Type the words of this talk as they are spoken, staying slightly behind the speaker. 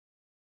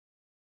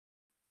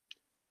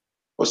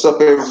What's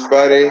up,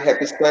 everybody?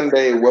 Happy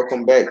Sunday.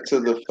 Welcome back to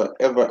the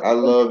Forever I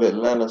Love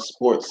Atlanta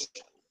Sports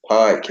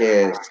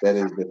podcast. That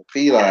is the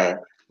Feline,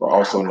 or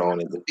also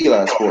known as the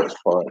Feline Sports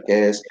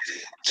podcast.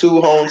 Two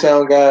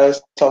hometown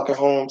guys talking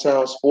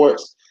hometown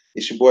sports.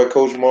 It's your boy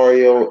Coach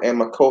Mario and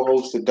my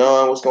co-host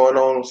Don. What's going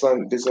on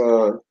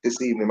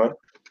this evening, man?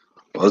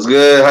 What's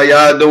good? How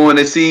y'all doing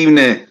this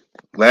evening?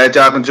 Glad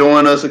y'all can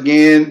join us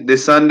again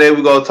this Sunday.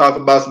 We're gonna talk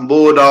about some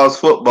Bulldogs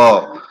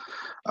football.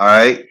 All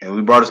right, and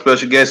we brought a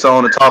special guest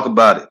on to talk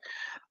about it.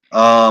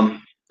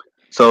 Um,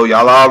 so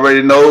y'all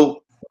already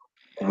know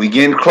we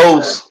getting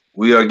close.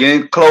 We are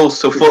getting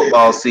close to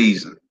football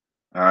season.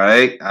 All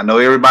right. I know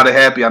everybody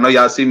happy. I know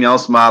y'all see me. I'm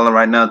smiling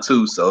right now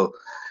too. So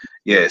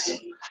yes.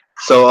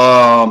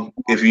 So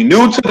if you're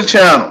new to the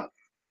channel,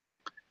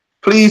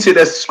 please hit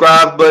that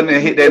subscribe button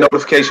and hit that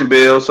notification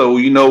bell so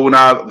you know when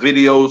our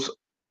videos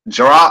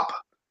drop.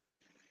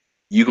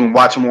 You can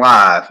watch them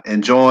live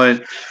and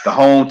join the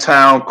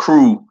hometown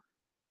crew,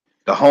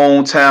 the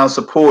hometown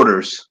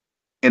supporters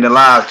in the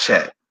live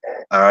chat.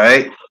 All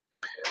right.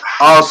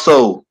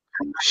 Also,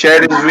 share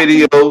this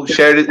video,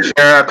 share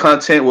our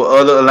content with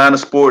other Atlanta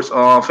sports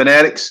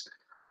fanatics.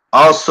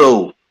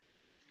 Also,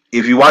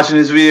 if you're watching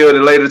this video at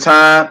a later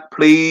time,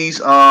 please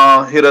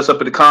hit us up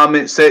in the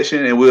comment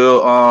section and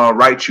we'll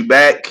write you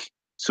back as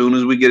soon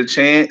as we get a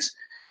chance.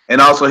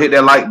 And also hit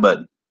that like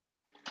button.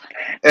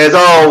 As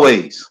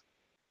always,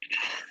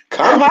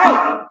 Come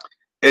out.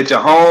 it's your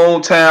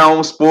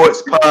hometown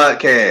sports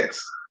podcast.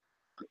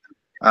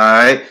 All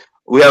right.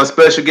 We have a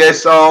special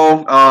guest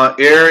on,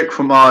 Eric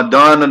from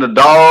Don and the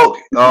Dog.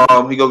 He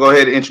gonna go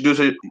ahead and introduce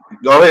it.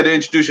 Go ahead and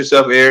introduce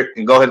yourself, Eric,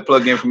 and go ahead and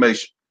plug the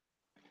information.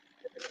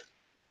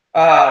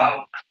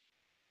 Um,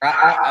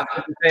 like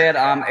you said,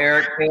 I'm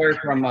Eric Taylor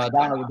from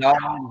Down of the Dog.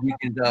 You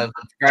can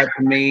subscribe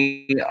to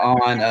me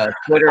on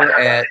Twitter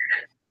at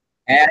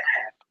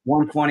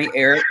 120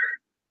 Eric,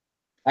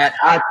 at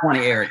I20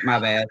 Eric, my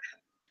bad.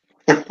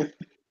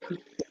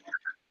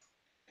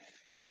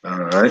 All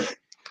right.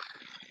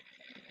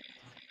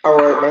 All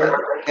right, man.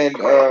 And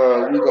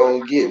we're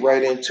gonna get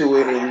right into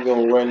it, and we're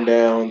gonna run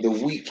down the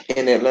week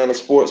in Atlanta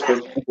sports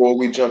before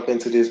we jump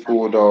into this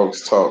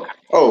Bulldogs talk.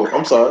 Oh,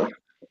 I'm sorry.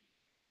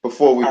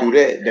 Before we do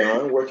that,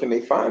 Don, where can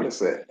they find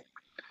us at?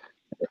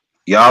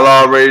 Y'all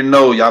already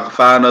know. Y'all can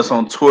find us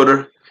on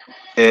Twitter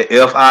at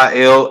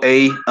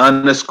FILA_SP.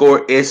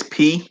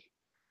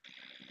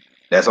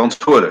 That's on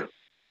Twitter.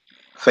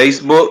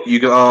 Facebook, you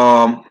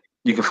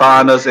can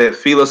find us at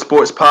Fila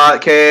Sports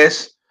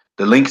Podcast.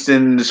 The link's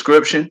in the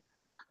description.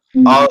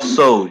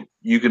 Also,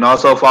 you can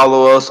also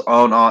follow us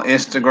on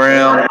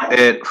Instagram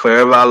at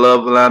Forever I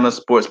Love Atlanta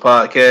Sports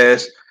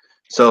Podcast.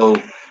 So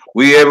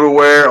we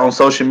everywhere on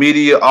social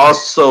media.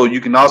 Also, you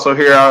can also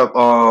hear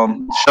our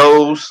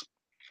shows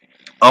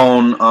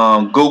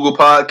on Google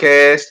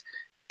Podcast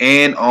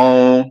and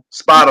on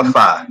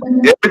Spotify.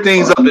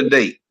 Everything's up to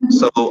date.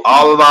 So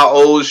all of our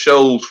old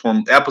shows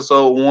from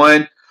episode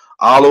 1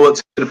 all the way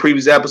to the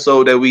previous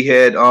episode that we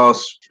had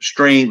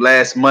streamed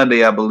last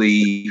Monday, I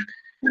believe.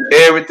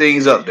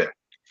 Everything's up there.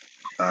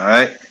 All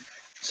right.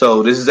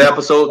 So this is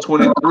episode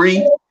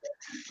 23.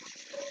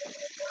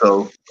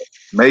 So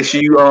make sure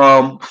you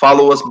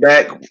follow us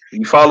back.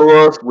 You follow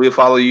us, we'll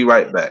follow you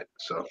right back.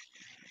 So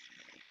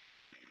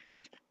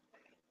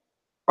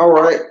All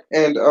right,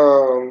 and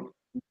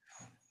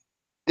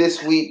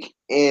this week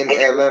in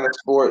Atlanta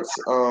sports,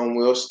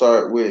 we'll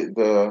start with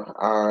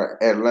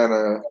our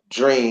Atlanta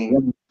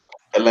Dream,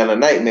 Atlanta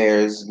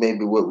Nightmares,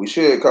 maybe what we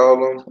should call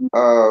them.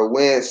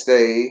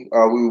 Wednesday,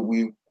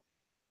 we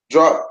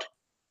dropped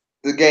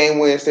the game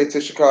Wednesday to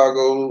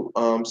Chicago,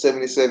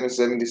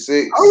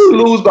 77-76. how we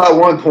lose by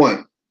 1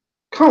 point?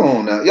 Come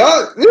on now,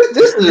 y'all.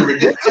 This is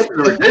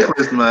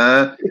ridiculous,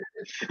 man.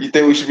 You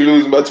think we should be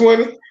losing by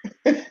 20?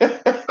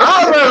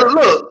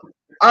 Look,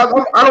 I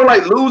don't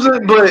like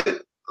losing,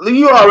 but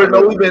you already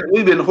know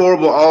we've been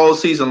horrible all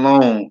season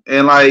long,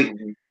 and like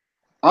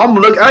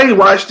I ain't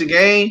watched the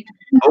game,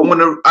 but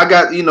when I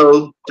got the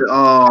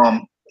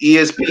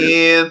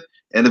ESPN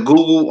and the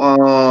Google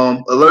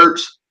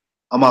alerts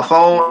on my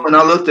phone, and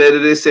I looked at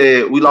it, it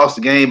said we lost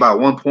the game by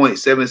 1 point,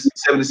 77-76.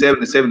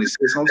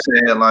 I'm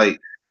saying like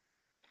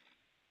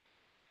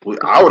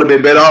I would have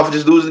been better off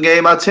just losing the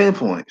game by 10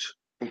 points.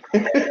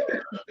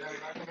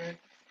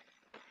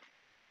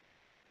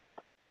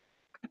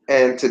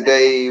 And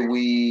today what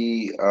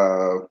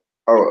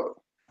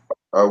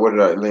did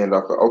I land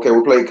off? Okay,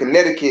 we played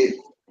Connecticut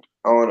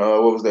on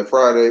what was that,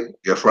 Friday?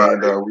 Yeah,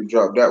 Friday. And we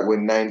dropped that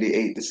one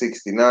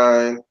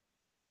 98-69.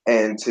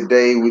 And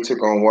today we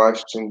took on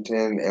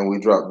Washington and we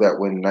dropped that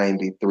one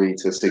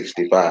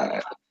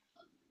 93-65.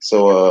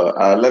 So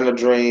Atlanta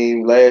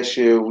Dream, last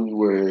year we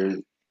were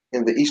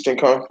in the Eastern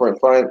Conference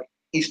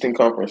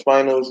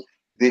Finals.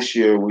 This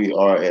year we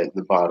are at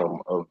the bottom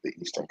of the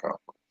Eastern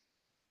Conference.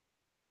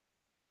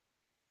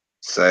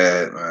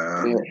 Sad,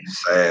 man.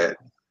 Yeah.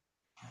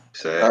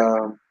 Sad.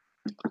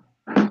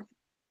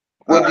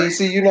 What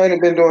DC United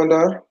been doing,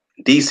 Don?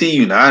 DC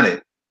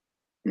United.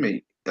 I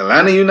mean,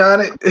 Atlanta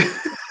United.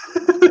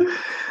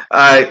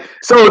 right.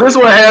 So this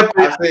what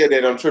happened. I said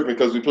that I'm tripping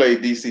because we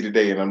played DC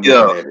today, and I'm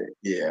Yeah. looking at it.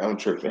 Yeah, I'm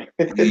tripping.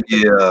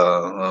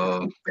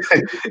 Yeah.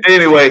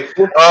 Anyway,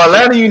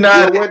 Atlanta Well,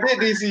 United, what did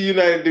DC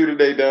United do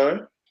today,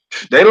 Don?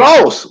 they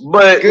lost,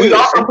 but we Good.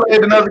 also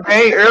played another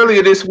game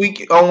earlier this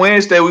week on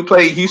Wednesday. We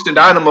played Houston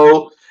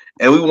Dynamo,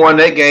 and we won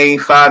that game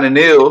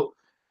 5-0.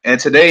 And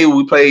today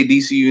we played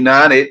DC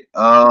United.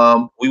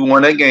 We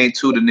won that game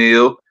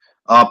 2-0.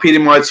 Peter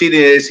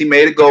Martinez, he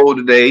made a goal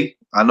today.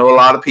 I know a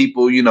lot of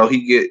people, he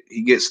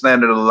gets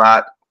slandered a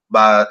lot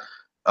by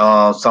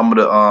some of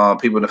the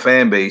people in the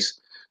fan base.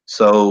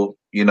 So,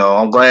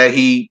 I'm glad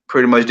he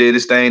pretty much did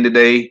his thing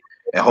today,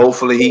 and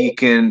hopefully he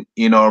can,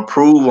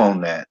 improve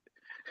on that.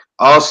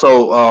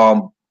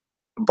 Also,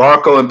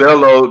 Barco and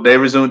Bello, they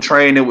resumed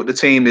training with the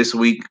team this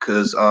week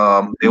because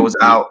they was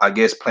out, I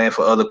guess, playing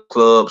for other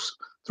clubs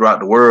throughout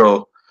the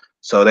world.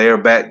 So they're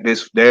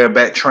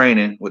back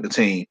training with the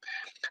team.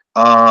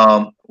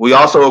 We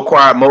also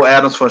acquired Mo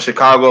Adams from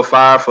Chicago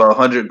Fire for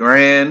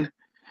 $100,000,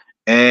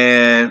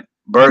 and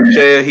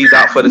Berkshire, he's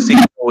out for the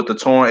season with the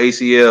torn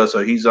ACL,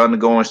 so he's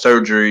undergoing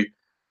surgery.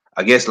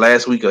 I guess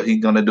last week, or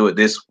he's gonna do it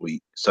this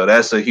week. So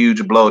that's a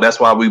huge blow. That's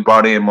why we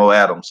brought in Mo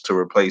Adams to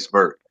replace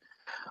Burke.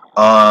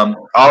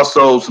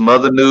 Also, some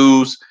other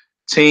news: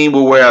 team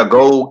will wear a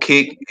gold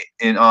kick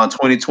in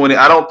 2020.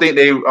 I don't think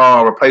they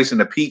are replacing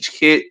the peach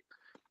kit,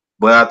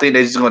 but I think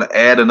they're just going to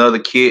add another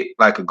kit,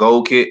 like a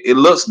gold kit. It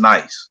looks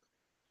nice.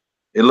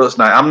 It looks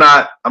nice. I'm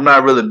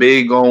not really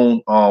big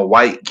on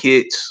white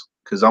kits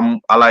because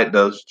I like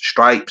the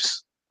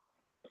stripes,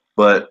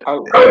 but I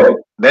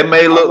that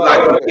may look like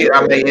a like. kit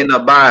I may end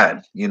up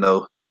buying.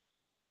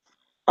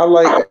 I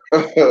like.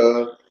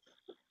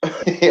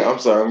 I'm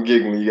sorry, I'm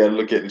giggling. You gotta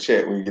look at the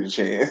chat when you get a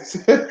chance.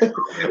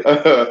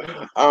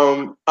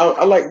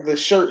 I like the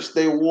shirts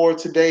they wore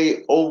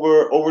today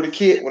over the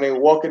kit when they were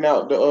walking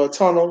out the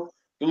tunnel.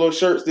 The little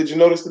shirts. Did you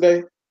notice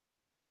today?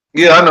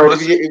 Yeah, I If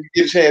noticed. you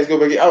get a chance, go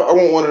back. I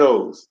want one of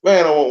those.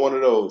 Man, I want one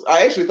of those.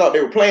 I actually thought they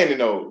were planning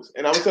those,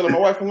 and I was telling my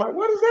wife, I'm like,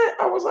 what is that?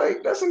 I was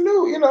like, that's a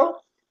new.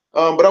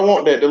 But I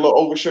want that. The little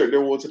overshirt they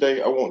wore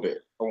today. I want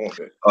that. I want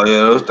that. Oh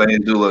yeah, those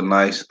things do look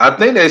nice. I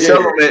think they Yeah,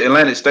 sell them at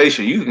Atlantic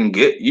Station. You can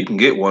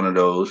get one of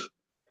those.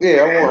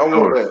 yeah. In the I want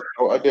store. that.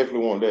 I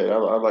definitely want that. I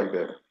like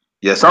that.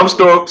 Yeah, some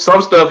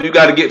stuff you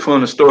got to get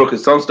from the store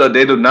because some stuff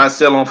they do not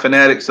sell on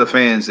Fanatics or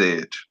Fans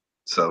Edge.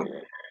 So Yeah.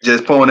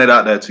 just pointing it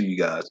out there to you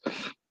guys.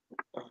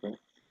 Okay.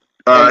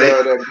 All And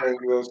right. that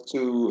brings us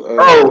to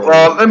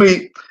Let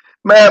me,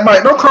 man,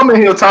 Mike, don't come in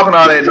here talking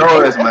all that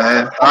noise,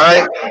 man. All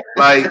right,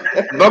 like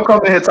don't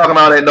come in here talking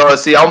all that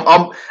noise. See, I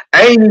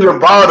ain't even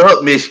brought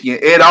up Michigan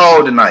at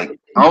all tonight.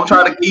 I'm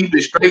trying to keep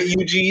it straight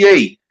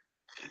UGA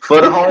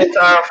for the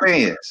hometown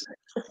fans.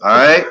 All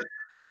right,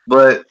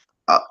 but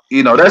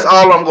that's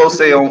all I'm gonna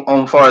say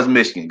on far as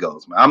Michigan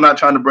goes, man. I'm not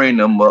trying to bring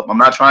them up. I'm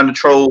not trying to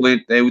troll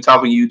anything. We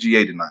talking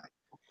UGA tonight.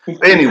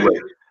 Anyway,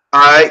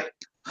 all right.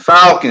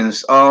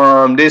 Falcons.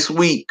 This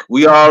week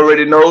we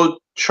already know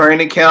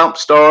training camp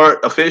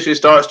officially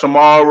starts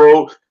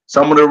tomorrow.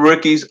 Some of the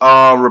rookies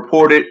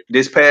reported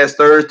this past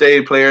Thursday.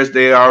 Players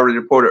they already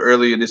reported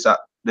earlier this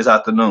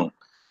afternoon.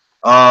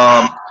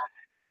 Um,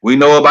 we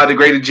know about the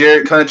Grady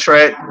Jarrett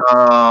contract.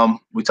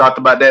 We talked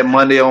about that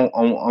Monday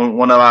on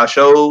one of our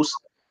shows.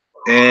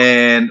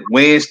 And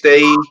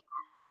Wednesday,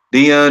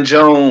 Deion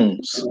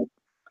Jones,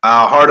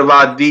 heart of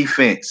our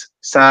defense,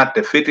 signed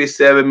the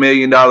 $57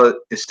 million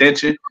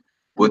extension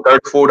with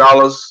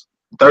 $34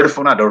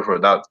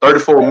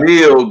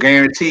 mil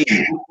guaranteed.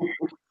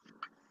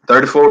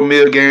 34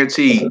 mil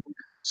guaranteed.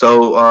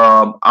 So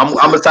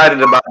I'm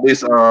excited about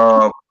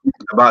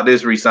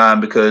this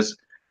resign because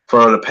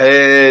for the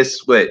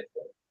past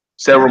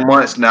several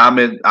months now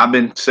I've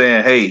been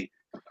saying, hey,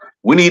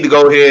 we need to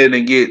go ahead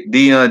and get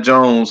Deion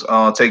Jones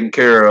taken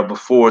care of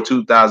before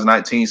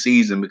 2019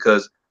 season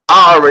because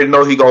I already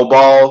know he gonna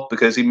ball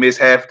because he missed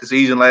half the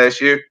season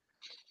last year,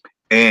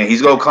 and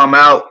he's gonna come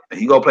out and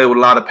he's gonna play with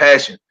a lot of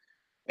passion,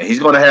 and he's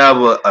gonna have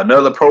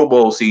another Pro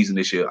Bowl season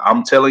this year.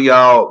 I'm telling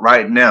y'all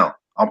right now,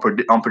 I'm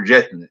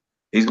projecting it.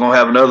 He's gonna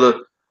have another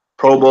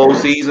Pro Bowl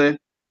season.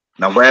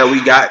 And I'm glad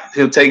we got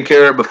him taken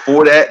care of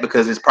before that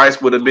because his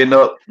price would have been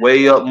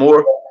way up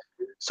more.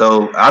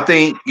 So I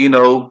think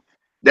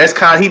that's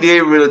he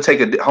did really take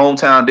a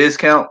hometown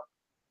discount,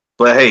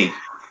 but hey,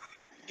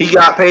 he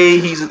got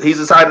paid. He's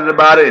excited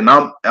about it, and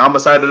I'm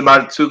excited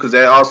about it too because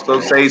that also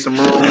saves some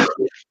room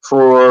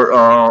for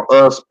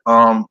us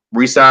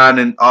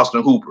re-signing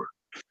Austin Hooper.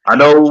 I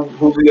know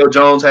Julio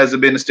Jones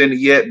hasn't been extended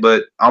yet,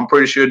 but I'm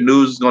pretty sure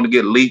news is going to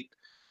get leaked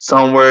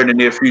somewhere in the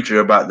near future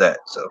about that.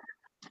 So,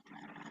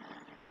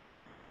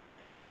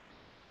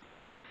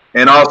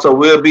 and also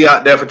we'll be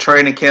out there for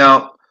training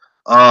camp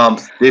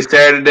this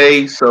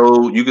Saturday,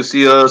 so you can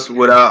see us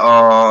with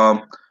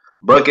our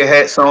bucket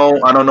hats on.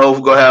 I don't know if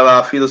we're gonna have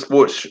our Feeder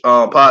Sports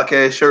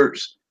podcast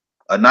shirts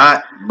or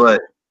not,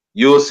 but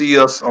you'll see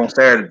us on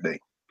Saturday.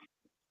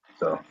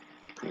 So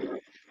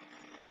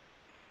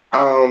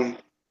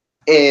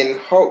in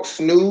Hawks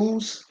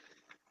news,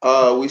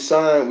 we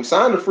signed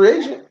a free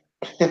agent.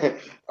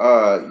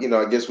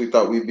 I guess we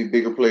thought we'd be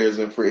bigger players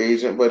in free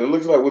agent, but it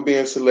looks like we're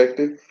being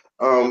selective.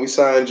 We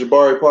signed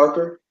Jabari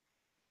Parker,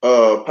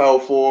 power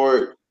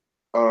forward,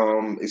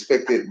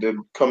 expected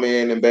to come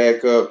in and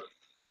back up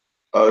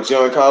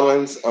John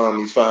Collins.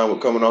 He's fine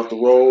with coming off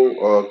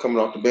the coming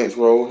off the bench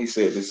role. He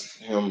said this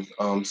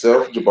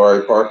himself.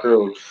 Jabari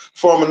Parker,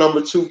 former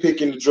number 2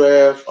 pick in the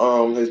draft,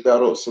 has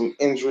battled some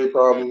injury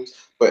problems,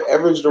 but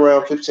averaged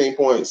around 15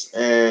 points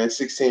and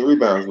 16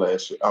 rebounds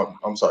last year.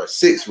 I'm sorry,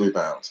 6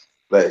 rebounds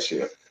last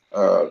year.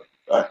 An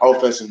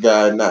offensive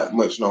guy, not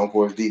much known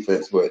for his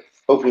defense, but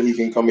hopefully he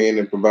can come in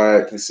and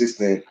provide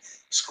consistent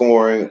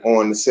scoring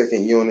on the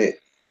second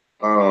unit.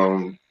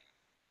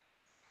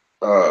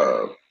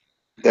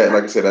 That,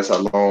 like I said, that's a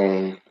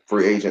long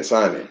free agent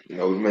signing.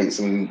 We made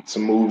some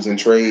moves and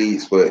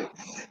trades, but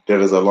that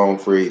is a long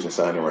free agent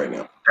signing right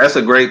now. That's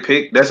a great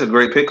pick. That's a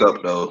great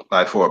pickup though.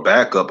 Like for a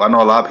backup, I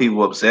know a lot of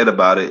people upset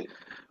about it.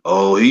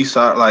 Oh, he's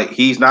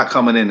not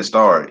coming in to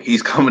start.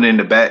 He's coming in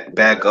to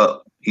back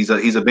up. He's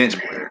a bench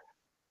player.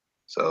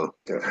 So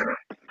Definitely.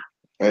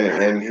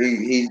 And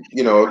he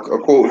a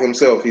quote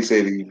himself. He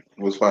said he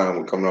was fine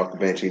with coming off the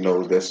bench. He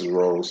knows that's his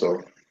role.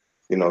 So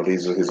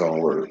these are his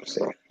own words.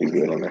 So he's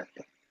good on that.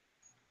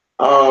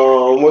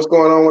 What's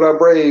going on with our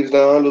Braves,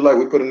 Don? Look like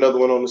we put another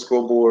one on the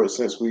scoreboard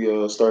since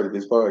we started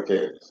this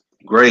podcast.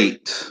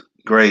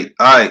 great.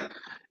 All right.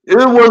 It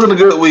wasn't a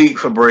good week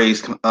for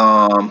Braves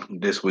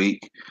this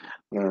week.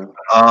 Yeah.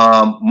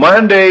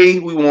 Monday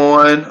we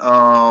won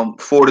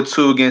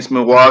 4-2 against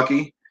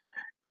Milwaukee.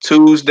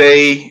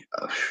 Tuesday,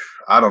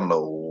 I don't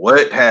know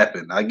what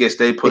happened. I guess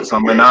they put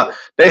something out.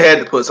 They had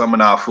to put some of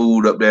our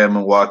food up there in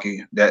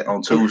Milwaukee that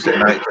on Tuesday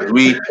night.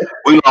 We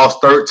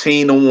lost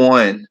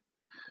 13-1.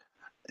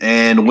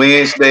 And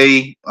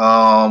Wednesday,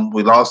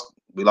 we lost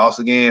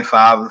again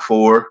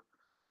 5-4.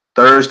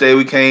 Thursday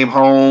we came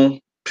home,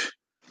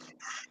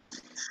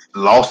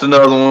 lost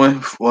another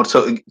one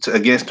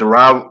against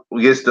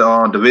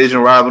the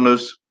division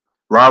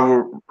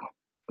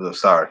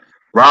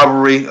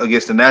rivalry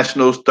against the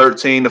Nationals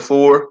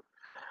 13-4.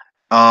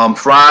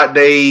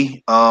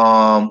 Friday,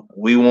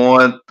 we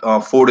won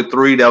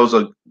 4-3. That was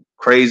a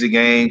crazy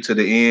game to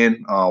the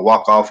end.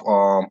 Walk off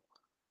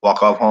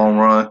home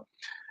run.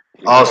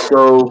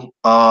 Also,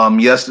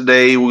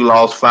 yesterday we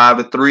lost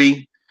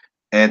 5-3,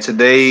 and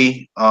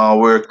today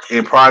we're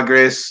in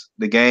progress.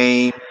 The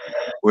game,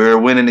 we're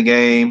winning the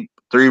game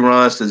 3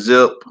 runs to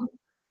zip.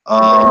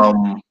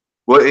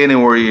 What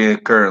inning were you in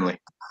currently?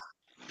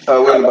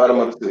 We're in the bottom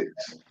of the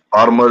 6th.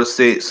 Bottom of the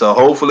 6th. So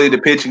hopefully the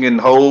pitching can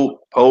hold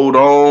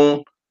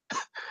on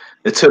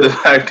until the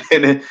 9th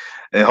inning,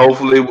 and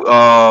hopefully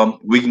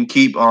we can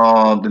keep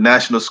the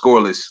National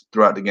scoreless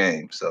throughout the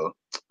game. So.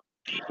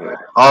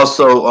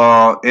 Also,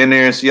 Ender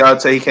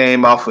Inciarte, he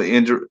came off of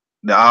injury.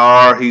 The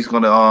IR, he's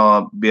going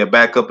to be a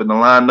backup in the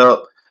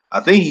lineup. I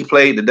think he's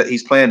playing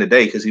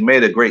today because he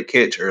made a great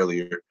catch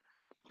earlier.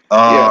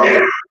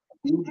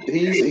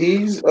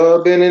 He's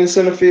been in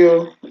center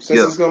field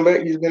since he's come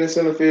back. He's been in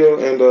center field,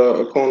 and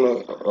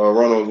Acuna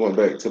Reynolds went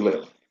back to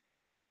left.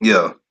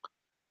 Yeah,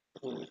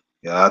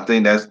 I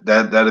think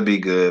that'll be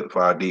good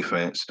for our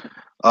defense.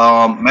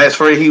 Max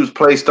Frey, he was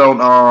placed on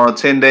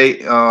 10-day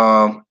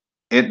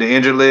in the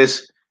injured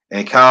list.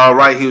 And Kyle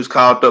Wright, he was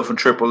called up from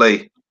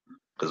AAA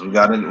because we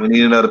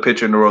need another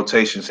pitcher in the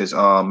rotation since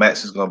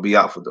Max is going to be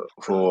out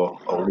for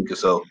a week or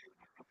so.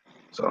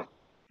 So,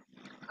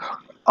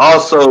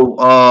 also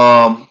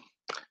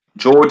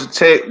Georgia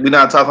Tech. We're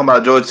not talking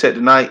about Georgia Tech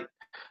tonight,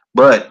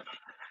 but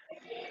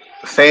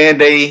Fan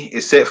Day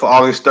is set for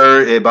August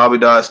 3rd at Bobby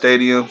Dodd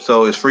Stadium,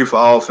 so it's free for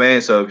all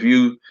fans. So if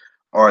you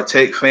are a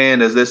Tech fan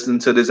that's listening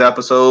to this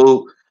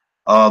episode,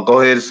 go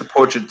ahead and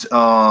support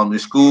your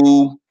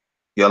school,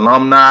 your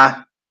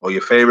alumni, or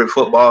your favorite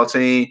football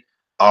team.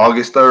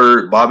 August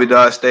 3rd, Bobby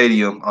Dodd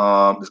Stadium.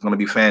 It's going to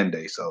be Fan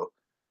Day, so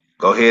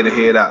go ahead and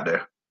head out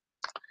there.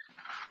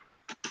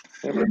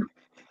 And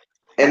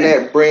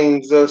that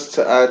brings us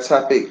to our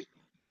topic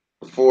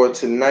for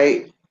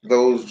tonight,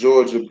 those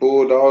Georgia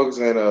Bulldogs.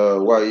 And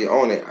while you're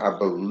on it, I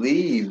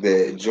believe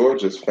that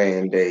Georgia's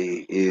Fan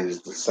Day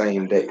is the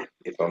same day.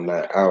 If I'm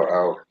not,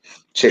 I'll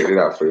check it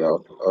out for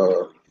y'all.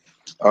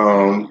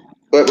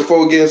 But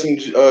before we get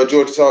into some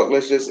Georgia talk,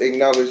 let's just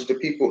acknowledge the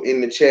people in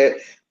the chat.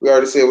 We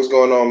already said what's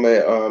going on,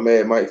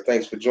 Mad Mike.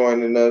 Thanks for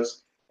joining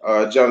us.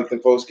 Jonathan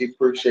Folsky,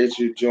 appreciate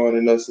you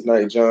joining us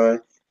tonight,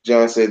 John.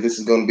 John said this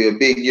is going to be a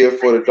big year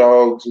for the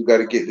Dogs. We got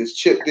to get this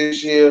chip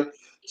this year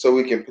so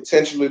we can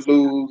potentially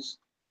lose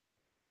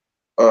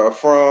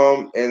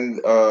from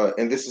and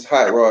this is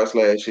Hot Rods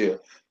last year.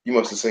 You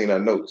must have seen our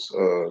notes,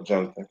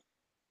 Jonathan.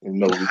 You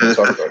know we can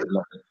talk about it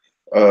now.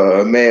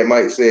 Mad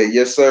Mike said,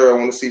 yes, sir. I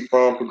want to see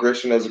Fromm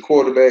progression as a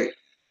quarterback.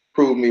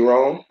 Prove me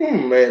wrong.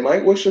 Mad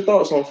Mike, what's your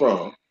thoughts on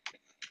Fromm?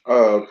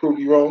 Prove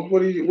you wrong. How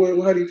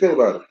do you feel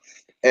about it?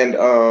 And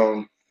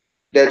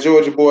that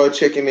Georgia boy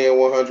checking in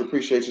 100.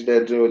 Appreciate you,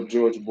 that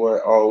Georgia boy,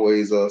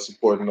 always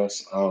supporting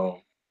us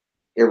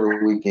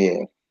every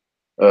weekend.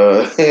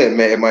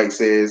 Mad Mike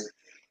says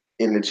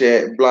in the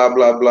chat, blah,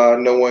 blah, blah.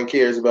 No one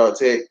cares about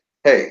Tech.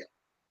 Hey,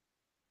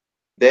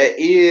 that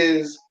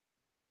is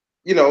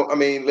you know, I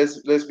mean,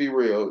 let's be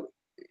real.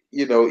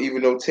 You know,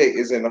 even though Tech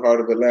is in the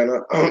heart of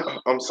Atlanta,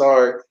 I'm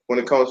sorry, when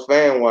it comes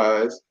fan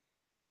wise,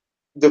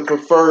 the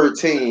preferred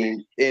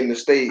team in the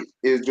state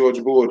is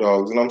Georgia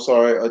Bulldogs. And I'm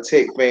sorry, a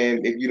Tech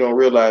fan, if you don't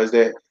realize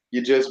that,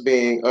 you're just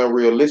being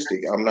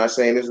unrealistic. I'm not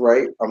saying it's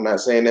right. I'm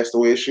not saying that's the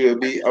way it should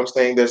be. I'm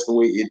saying that's the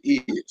way it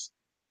is.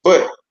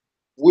 But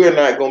we're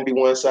not going to be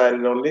one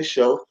sided on this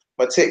show.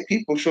 My Tech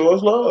people show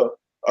us love.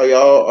 Are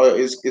y'all?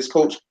 Is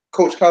Coach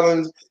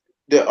Collins?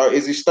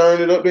 Is he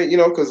stirring it up? There? You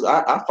know, because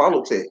I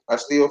follow Tech. I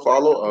still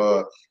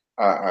follow.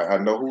 I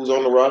know who's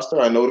on the roster.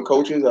 I know the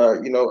coaches.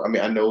 You know, I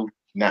mean, I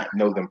not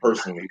know them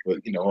personally,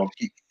 but you know,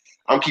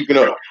 I'm keeping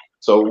up.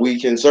 So we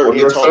can Well, certainly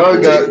your talk.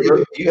 son got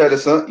you had a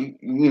son.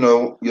 You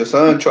know, your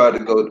son tried to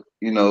go.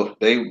 You know,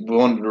 they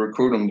wanted to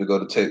recruit him to go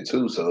to Tech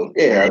too. So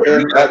Yeah,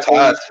 you got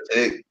ties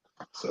to Tech.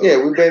 So yeah,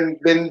 we've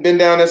been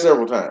down there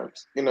several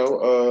times. You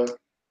know,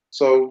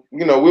 so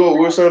you know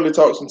we'll certainly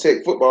talk some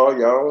Tech football.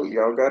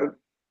 Y'all got to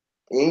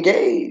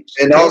engage.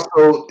 and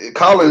also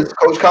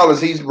Coach Collins,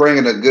 he's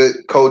bringing a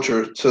good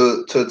culture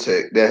to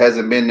Tech that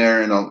hasn't been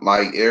there in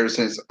like ever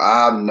since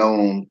I've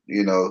known.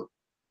 You know,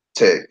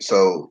 Tech.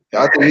 So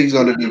I think he's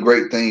going to do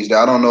great things.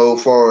 I don't know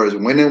as far as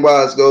winning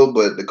wise go,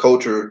 but the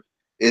culture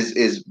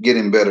is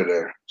getting better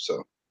there.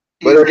 So,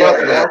 but He's apart got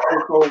from that,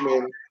 Alfred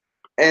Coleman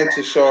and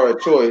Tashard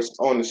Choice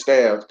on the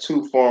staff,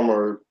 two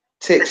former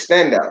Tech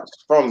standouts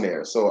from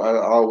there. So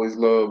I always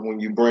love when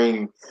you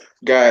bring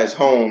guys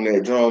home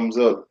that drums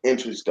up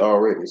interest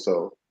already.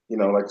 So, you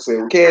know, like I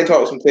said, we can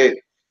talk some Tech.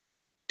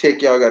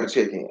 Tech, y'all got to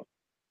check in.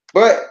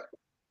 But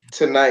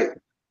tonight,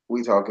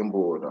 we talking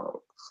Bulldogs.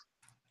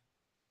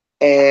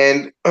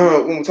 And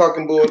when we're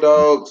talking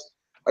Bulldogs,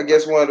 I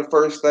guess one of the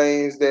first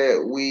things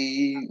that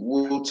we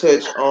will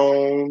touch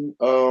on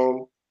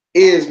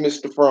is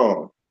Mr.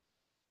 Fromm.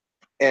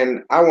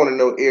 And I want to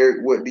know, Eric,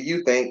 what do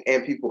you think?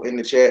 And people in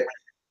the chat,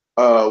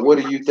 what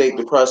do you think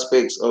the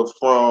prospects of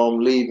Fromm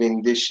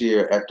leaving this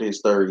year after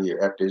his third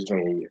year, after his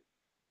junior year?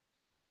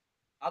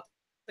 I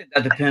think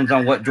that depends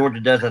on what Georgia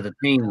does as a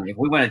team. If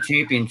we win a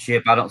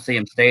championship, I don't see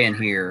him staying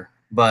here.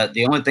 But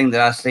the only thing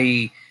that I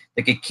see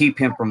that could keep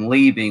him from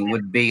leaving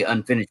would be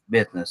unfinished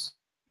business.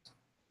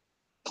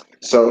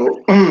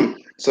 So,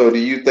 so do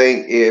you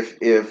think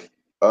if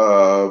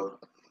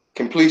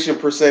completion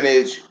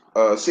percentage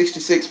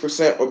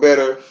 66% or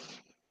better,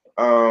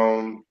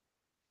 um,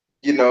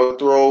 you know,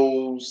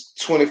 throws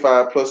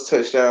 25 plus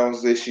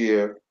touchdowns this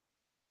year,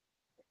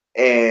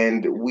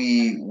 and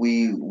we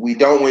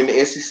don't win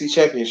the SEC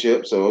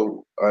championship,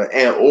 so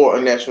and or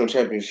a national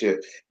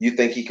championship, you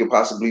think he could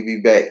possibly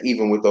be back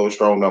even with those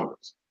strong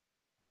numbers?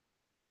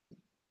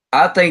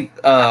 I think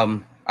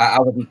I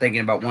wasn't thinking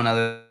about one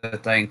other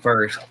thing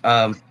first.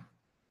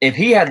 If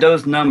he had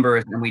those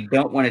numbers and we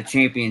don't win a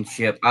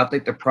championship, I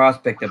think the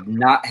prospect of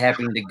not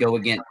having to go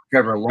against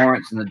Trevor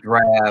Lawrence in the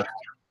draft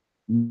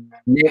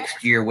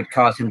next year would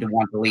cause him to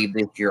want to leave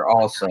this year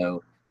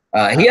also.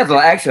 He has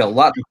actually a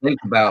lot to think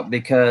about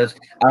because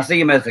I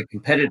see him as a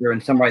competitor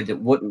and somebody that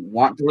wouldn't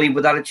want to leave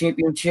without a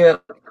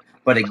championship.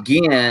 But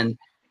again,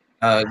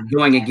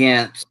 going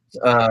against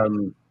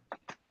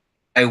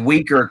a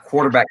weaker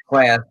quarterback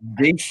class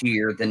this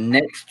year than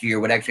next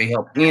year would actually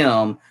help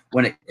him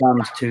when it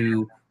comes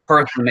to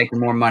personally making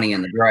more money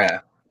in the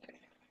draft.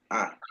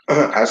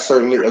 I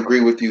certainly agree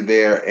with you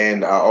there,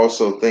 and I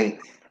also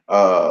think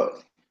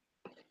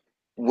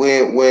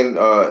when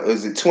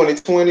is it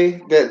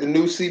 2020 that the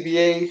new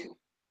CBA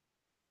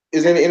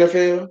is in the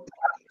NFL?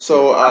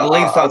 So I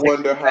believe so. I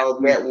wonder how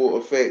that will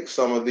affect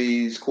some of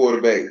these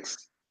quarterbacks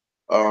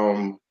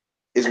um,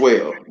 as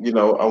well. You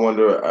know, I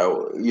wonder,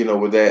 you know,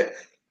 will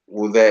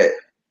that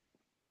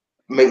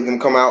make them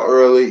come out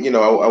early? You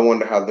know, I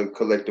wonder how the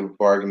collective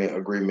bargaining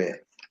agreement.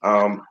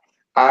 Um,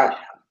 I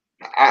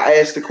I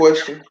asked the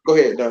question. Go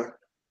ahead, Don.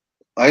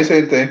 I ain't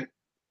saying anything.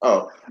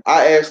 Oh,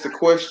 I asked the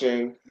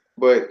question,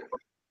 but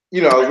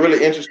you know, I was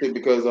really interested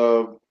because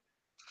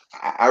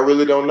I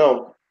really don't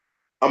know.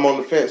 I'm on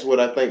the fence what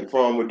I think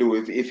Fromm would do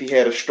if he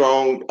had a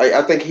strong.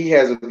 I think he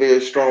has a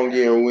very strong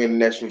year and win the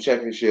national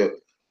championship.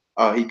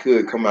 He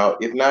could come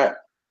out. If not,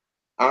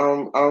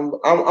 I'm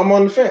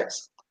on the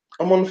fence.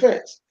 I'm on the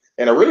fence,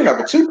 and I really have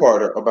a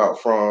two-parter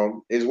about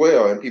Fromm as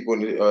well. And people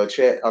in the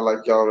chat, I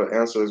like y'all to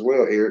answer as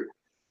well, Eric.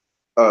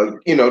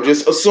 You know,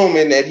 just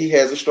assuming that he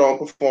has a strong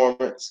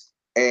performance,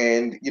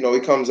 and you know,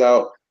 he comes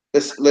out.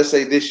 Let's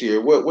say this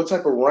year. What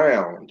type of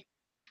round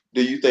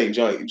do you think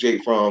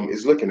Jake Fromm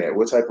is looking at?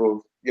 What type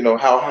of, you know,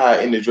 how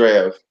high in the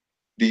draft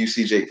do you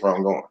see Jake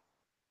Fromm going?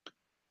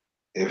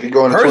 If he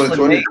go into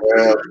 2020,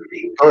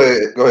 go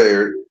ahead,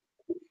 Eric.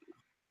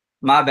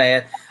 My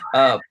bad.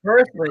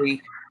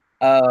 Personally,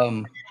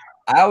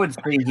 I would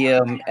see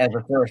him as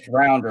a first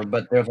rounder,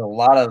 but there's a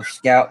lot of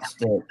scouts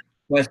that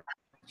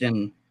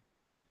question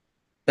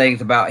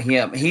things about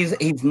him.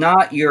 He's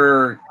not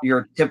your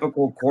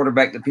typical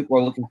quarterback that people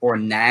are looking for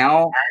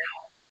now,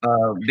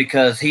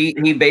 because he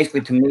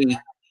basically, to me,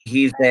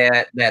 he's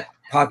that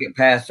pocket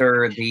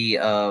passer,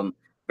 the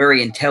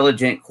very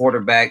intelligent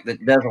quarterback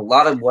that does a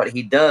lot of what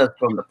he does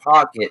from the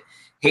pocket.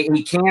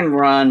 He can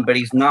run, but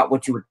he's not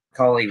what you would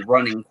call a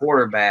running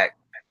quarterback.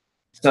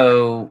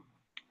 So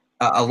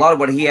a lot of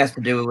what he has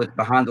to do with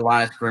behind the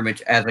line of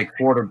scrimmage as a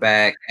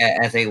quarterback,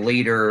 as a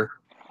leader.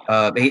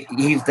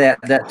 He's that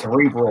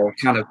cerebral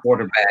kind of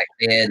quarterback,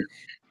 and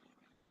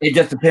it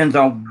just depends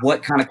on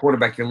what kind of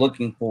quarterback you're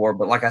looking for.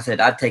 But like I said,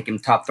 I'd take him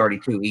top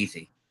 32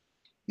 easy.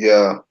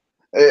 Yeah.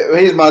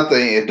 Here's my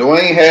thing. If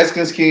Dwayne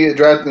Haskins can get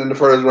drafted in the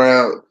first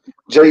round,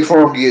 Jake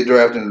Fromm can get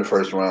drafted in the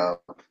first round.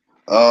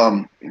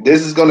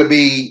 This is going to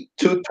be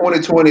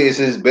 2020 is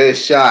his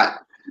best shot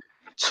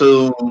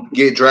to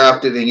get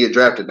drafted and get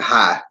drafted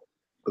high.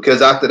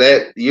 Because after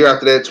that, the year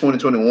after that,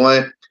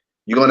 2021,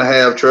 you're going to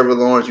have Trevor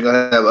Lawrence. You're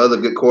going to have other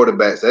good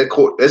quarterbacks.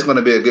 That's going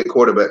to be a good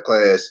quarterback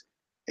class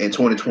in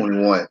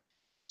 2021.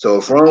 So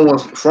if Fromm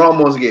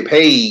wants to get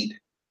paid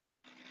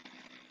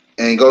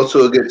and go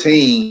to a good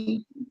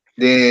team,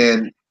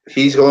 then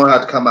he's going to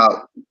have to come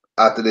out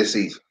after this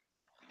season.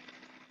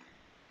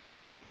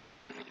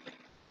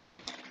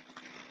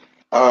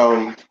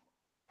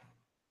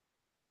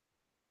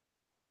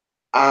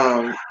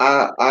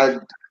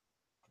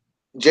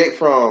 Jake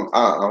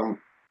Fromm.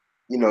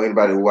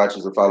 Anybody who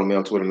watches or follow me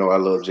on Twitter know I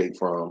love Jake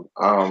Fromm.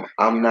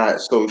 I'm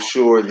not so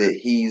sure that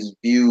he's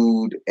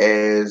viewed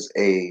as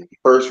a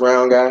first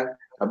round guy.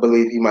 I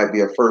believe he might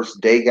be a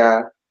first day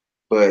guy,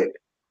 but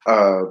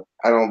I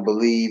don't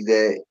believe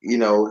that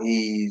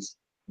he's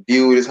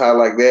viewed as high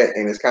like that.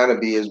 And it's kind of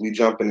be as we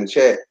jump in the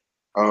chat,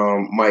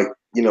 Mike.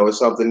 It's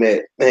something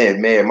that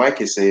Mad Mike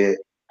has said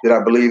that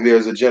I believe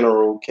there's a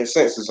general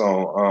consensus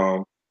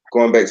on.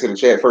 Going back to the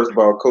chat, first of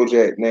all,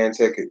 Kojak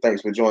Nantek,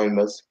 thanks for joining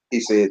us. He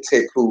said,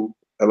 Tech who?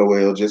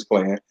 LOL, just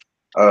playing.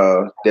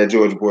 That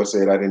George boy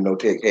said, I didn't know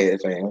Tech had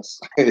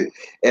fans.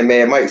 And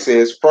man, Mike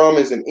says, Fromm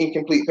is an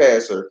incomplete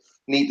passer.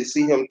 Need to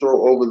see him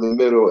throw over the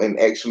middle and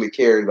actually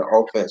carry the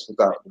offense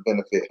without the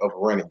benefit of a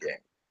running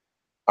game.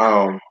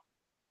 I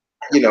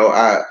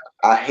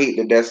hate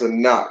that that's a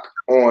knock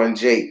on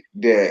Jake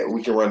that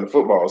we can run the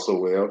football so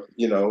well.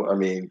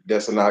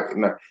 That's a knock.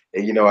 And,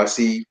 I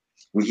see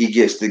when he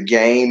gets the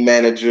game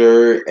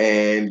manager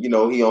and,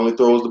 he only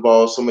throws the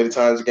ball so many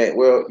times a game.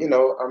 Well,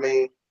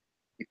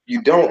 if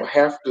you don't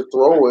have to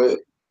throw it,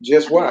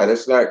 just why?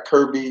 That's not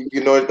Kirby.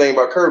 You know the thing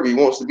about Kirby, he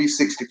wants to be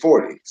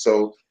 60-40.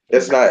 So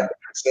that's not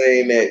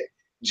saying that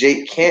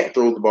Jake can't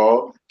throw the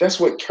ball. That's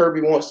what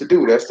Kirby wants to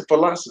do. That's the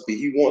philosophy.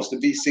 He wants to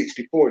be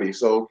 60-40.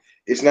 So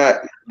it's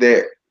not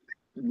that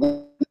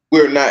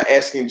we're not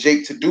asking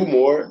Jake to do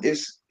more.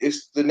 It's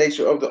the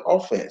nature of the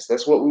offense.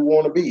 That's what we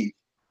want to be,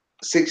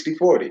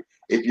 60-40.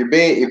 If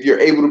you're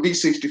able to be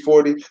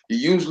 60-40,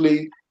 you're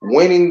usually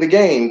winning the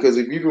game, because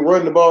if you can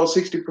run the ball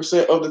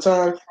 60% of the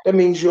time, that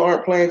means you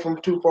aren't playing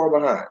from too far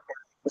behind.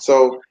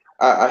 So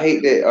I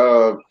hate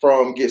that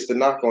Fromm gets the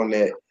knock on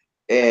that.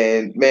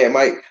 And man,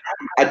 Mike,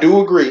 I do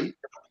agree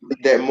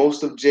that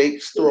most of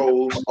Jake's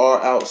throws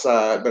are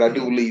outside, but I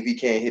do believe he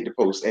can hit the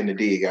post and the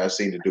dig. I've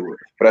seen him do it.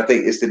 But I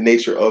think it's the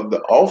nature of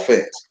the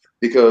offense,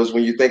 because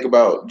when you think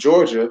about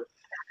Georgia,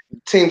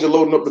 teams are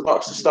loading up the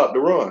box to stop the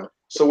run.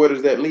 So where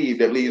does that leave?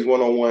 That leaves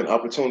one-on-one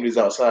opportunities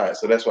outside.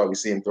 So that's why we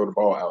see him throw the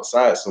ball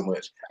outside so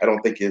much. I don't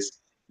think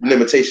it's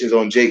limitations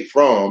on Jake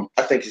Fromm.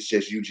 I think it's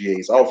just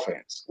UGA's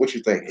offense. What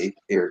you think,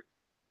 Eric?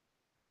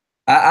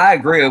 I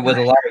agree with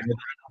a lot of what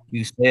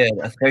you said,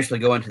 especially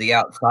going to the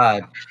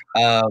outside.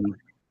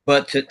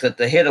 But to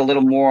hit a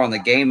little more on the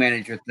game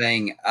manager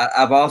thing,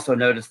 I've also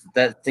noticed that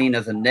that's seen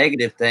as a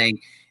negative thing.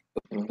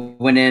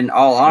 When in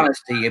all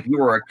honesty, if you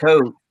were a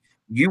coach,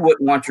 you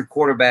wouldn't want your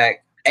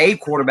quarterback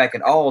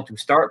at all to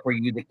start for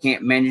you that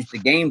can't manage the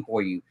game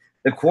for you.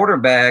 The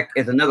quarterback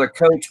is another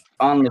coach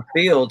on the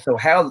field. So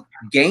how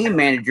game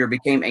manager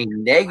became a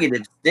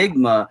negative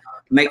stigma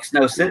makes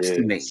no sense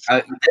to me.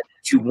 That's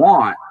what you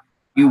want.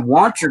 You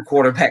want your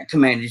quarterback to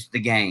manage the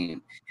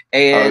game.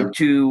 And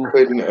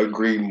couldn't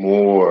agree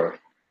more.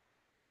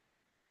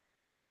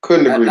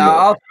 Couldn't agree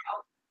more.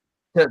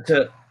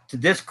 To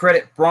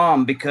discredit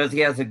Fromm because he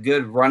has a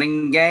good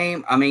running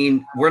game, I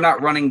mean, we're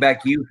not running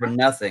back you for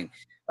nothing.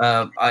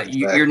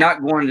 You're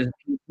not going to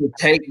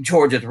take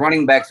Georgia's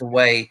running backs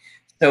away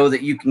so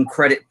that you can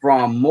credit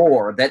Fromm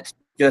more. That's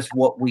just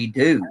what we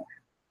do.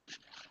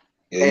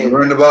 Yeah, you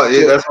run the ball.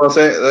 Yeah, that's what I'm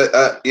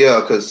saying.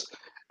 Because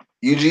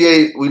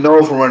UGA, we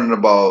know for running the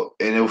ball,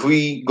 and if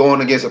we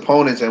going against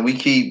opponents and we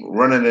keep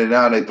running it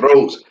down their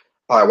throats,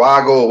 like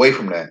why go away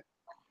from that?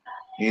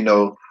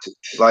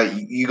 Like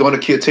you're going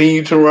to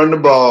continue to run the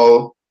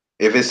ball.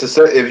 If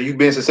you've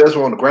been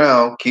successful on the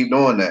ground, keep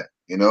doing that.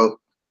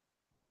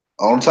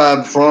 On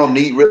time Fromm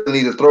really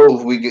need to throw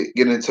if we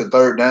get into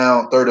third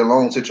and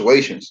long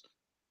situations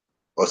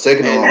or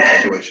second and long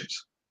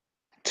situations.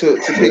 To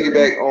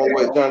piggyback on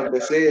what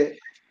Jonathan said,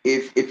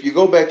 if you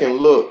go back and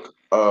look,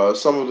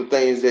 some of the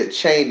things that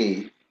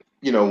Chaney,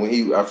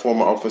 when our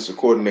former offensive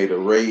coordinator,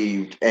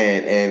 raved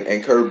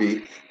and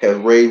Kirby has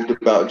raved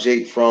about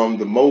Jake Fromm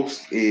the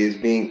most is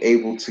being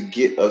able to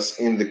get us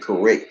in the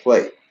correct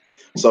play.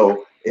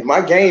 So if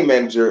my game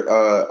manager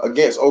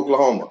against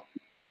Oklahoma,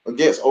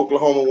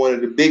 one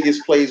of the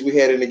biggest plays we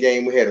had in the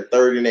game, we had a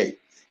 3rd and 8,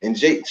 and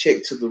Jake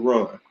checked to the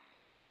run.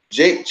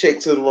 Jake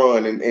checked to the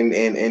run,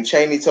 and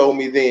Chaney told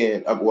me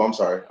then. Well, I'm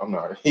sorry, I'm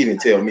not. He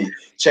didn't tell me.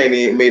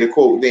 Chaney made a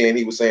quote then.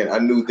 He was saying, "I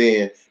knew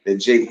then that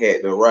Jake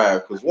had to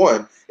arrive because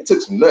one, it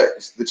took some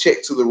nuts to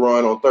check to the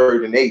run on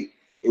 3rd and 8.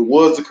 It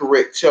was the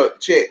correct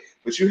check,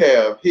 but you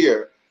have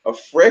here a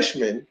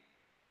freshman,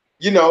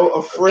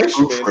 a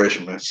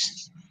freshman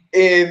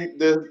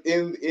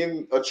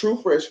in a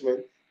true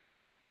freshman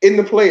in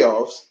the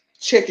playoffs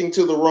checking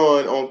to the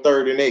run on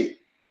 3rd and 8."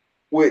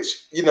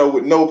 Which,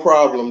 with no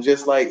problem,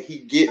 just like he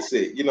gets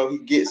it, he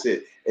gets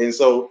it. And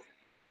so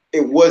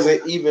it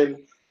wasn't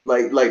even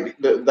like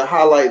the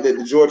highlight that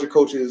the Georgia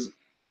coaches,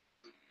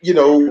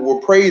 were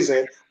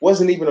praising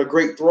wasn't even a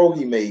great throw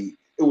he made.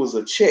 It was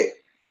a check.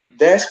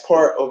 That's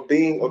part of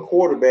being a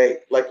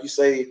quarterback, like you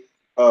say,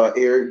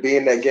 Eric,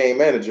 being that game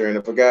manager. And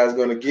if a guy's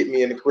going to get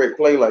me in the correct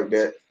play like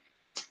that,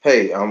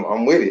 hey,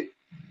 I'm with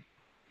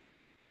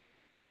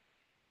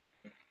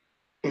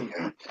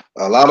it.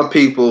 A lot of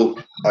people,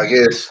 I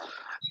guess,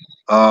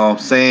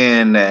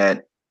 saying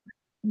that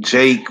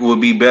Jake would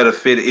be better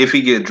fitted if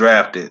he get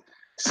drafted.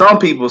 Some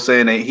people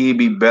saying that he'd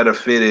be better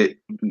fitted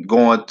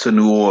going to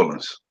New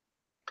Orleans.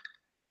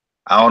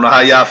 I don't know how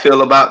y'all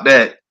feel about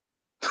that.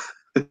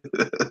 I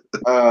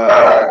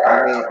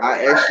mean,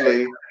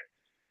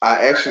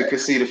 I actually could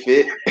see the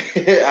fit.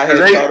 I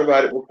hadn't thought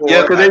about it before.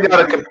 Yeah, because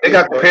they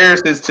got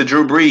comparisons to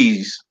Drew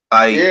Brees.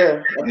 Like,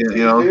 yeah,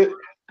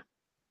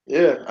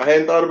 yeah, I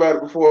hadn't thought about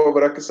it before,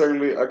 but I could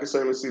certainly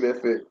see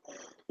that fit.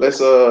 Let's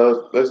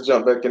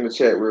jump back in the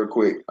chat real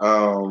quick.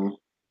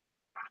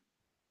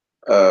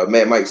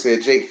 Matt Mike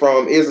said Jake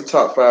Fromm is a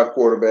top 5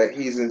 quarterback.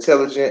 He's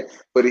intelligent,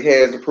 but he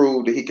has to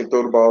prove that he can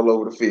throw the ball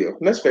over the field.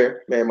 And that's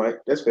fair, Matt Mike.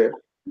 That's fair.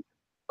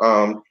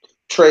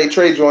 Trey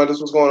joined us.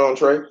 What's going on,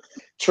 Trey?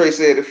 Trey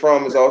said that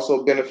Fromm has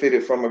also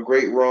benefited from a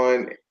great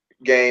run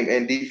game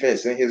and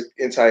defense in his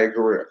entire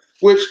career,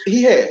 which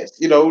he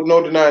has. No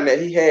denying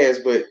that he has,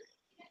 but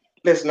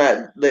let's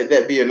not let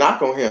that be a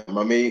knock on him.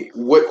 I mean,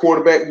 what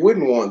quarterback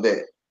wouldn't want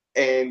that?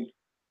 And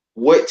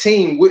what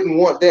team wouldn't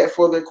want that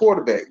for their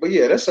quarterback? But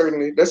yeah, that's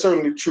certainly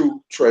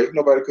true, Trey.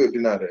 Nobody could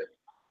deny that.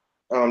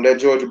 That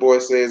Georgia boy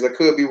says, I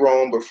could be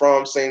wrong, but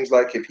Fromm seems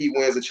like if he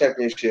wins a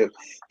championship,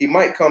 he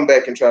might come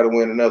back and try to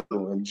win another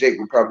one. Jake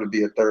would probably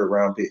be a 3rd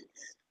round pick.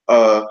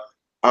 I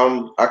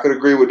could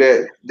agree with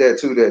that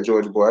too, that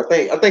Georgia boy.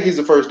 I think he's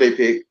a first day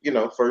pick,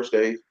 first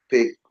day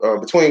pick,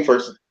 between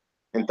 1st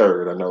and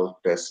 3rd. I know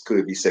that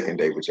could be 2nd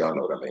day, but y'all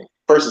know what I mean.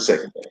 1st and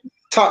 2nd day.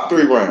 Top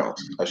 3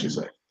 rounds, I should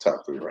say.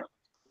 Top 3 rounds.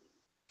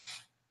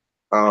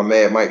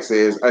 Mad Mike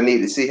says, I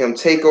need to see him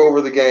take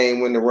over the game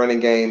when the running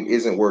game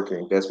isn't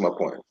working. That's my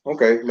point.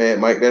 Okay,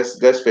 Mad Mike,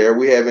 that's fair.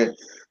 We haven't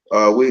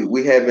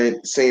we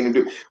haven't seen him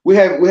do we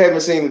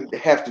haven't seen him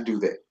have to do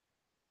that.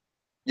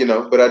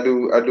 But I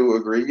do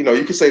agree.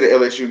 You can say the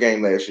LSU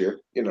game last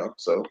year,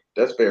 so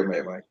that's fair,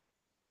 Mad Mike.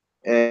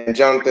 And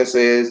Jonathan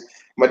says,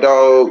 my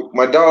dog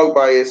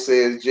bias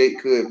says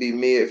Jake could be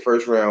mid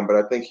 1st round, but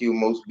I think he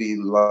will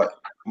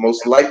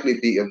most likely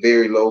be a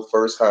very low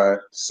 1st, high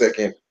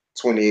 2nd,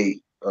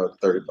 28.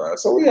 35.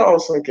 So we all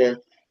thinking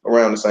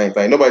around the same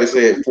thing. Nobody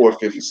said 4th,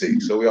 5th,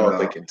 6th. So we all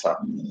thinking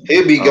top.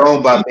 He'll be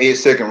gone by mid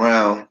 2nd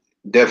round,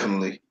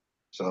 definitely.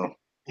 So.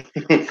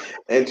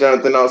 And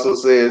Jonathan also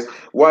says,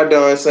 why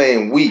Don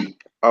saying we?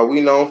 Are we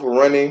known for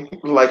running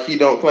like he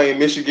don't claim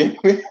Michigan?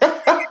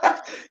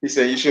 He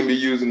said you shouldn't be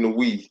using the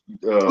we.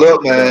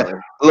 Look, man.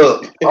 Don.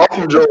 Look, I'm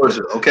from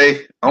Georgia.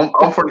 Okay,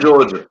 I'm from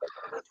Georgia.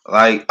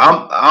 Like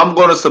I'm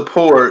gonna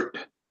support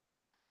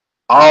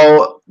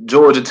all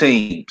Georgia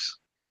teams.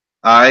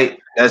 All right,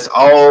 that's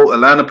all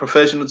Atlanta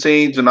professional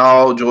teams and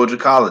all Georgia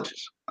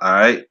colleges. All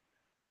right,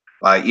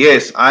 like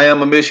yes, I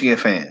am a Michigan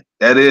fan.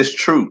 That is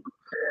true.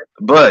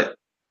 But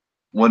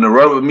when the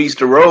rubber meets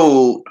the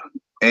road,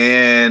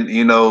 and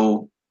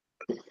y'all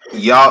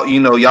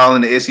in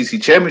the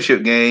SEC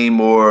championship game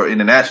or in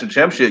the national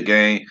championship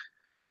game,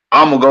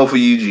 I'm gonna go for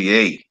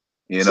UGA.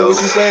 So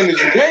what you saying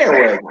is you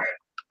bandwagon?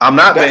 I'm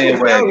not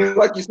bandwagon.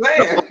 Like you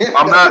saying? No,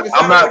 I'm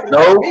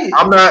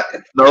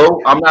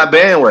not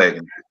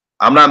bandwagon.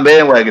 I'm not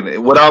bandwagoning.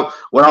 What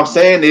I'm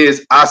saying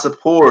is I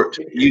support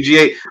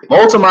UGA.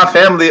 Most of my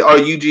family are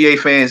UGA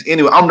fans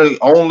anyway. I'm the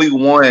only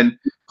one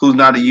who's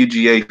not a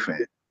UGA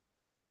fan.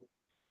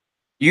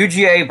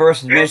 UGA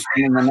versus Michigan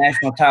in the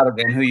national title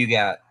game. Who you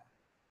got?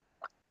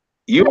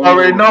 You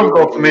already know I'm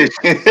going for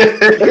Michigan.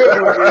 You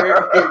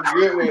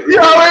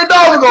already know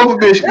I'm going for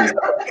Michigan.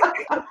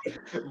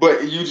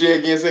 But UGA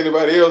against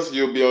anybody else,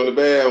 you'll be on the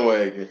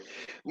bandwagon.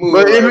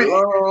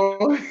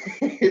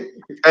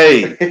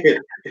 Hey.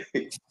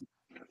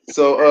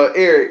 So,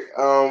 Eric,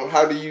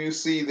 how do you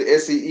see the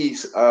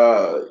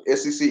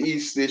SEC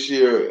East this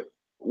year?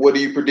 What do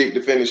you predict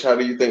to finish? How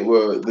do you think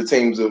the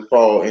teams will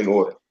fall in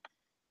order?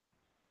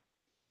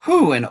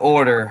 Who in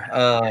order?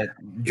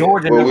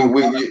 Georgia,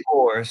 of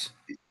course.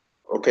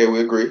 Okay, we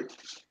agree.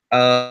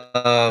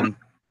 The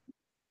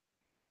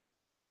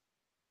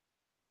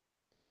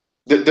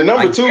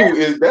number 2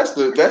 is that's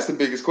the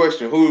biggest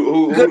question.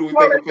 Who do we think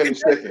will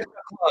finish second?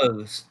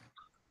 Close.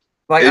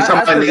 Like it's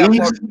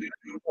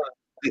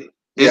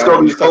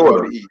going to be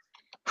Florida.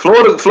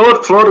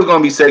 Florida's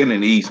gonna be second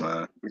in the East,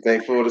 man. You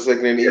think Florida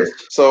second in the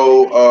East?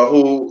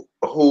 So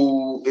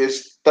who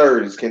is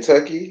third? Is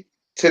Kentucky,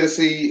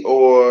 Tennessee,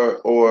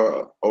 or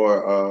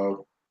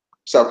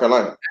South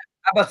Carolina?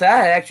 How about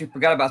that? I actually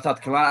forgot about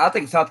South Carolina. I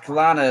think South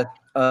Carolina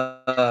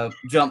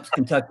jumps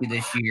Kentucky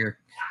this year.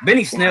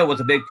 Benny Snell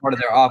was a big part of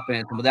their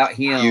offense, and without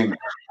him,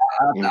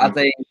 I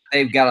think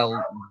they've got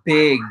a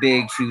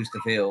big shoes to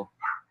fill.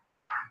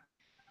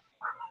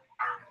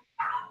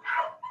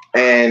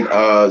 And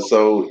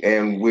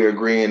and we're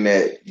agreeing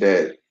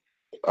that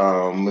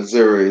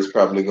Missouri is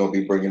probably going to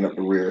be bringing up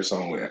the rear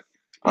somewhere.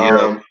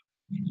 Yeah.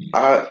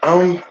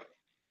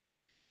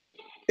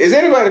 Is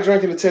anybody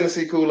drinking the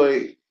Tennessee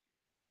Kool-Aid?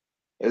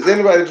 Is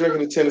anybody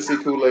drinking the Tennessee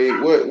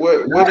Kool-Aid? What do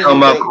you talking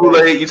about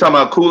Kool-Aid? You talking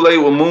about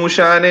Kool-Aid with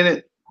moonshine in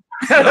it?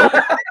 No.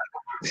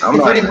 I'm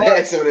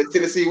not. Some of the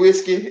Tennessee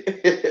whiskey.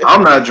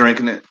 I'm not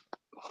drinking it.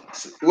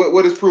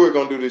 What is Pruitt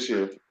gonna do this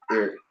year,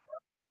 Eric?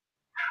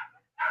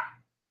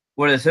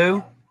 What is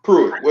who?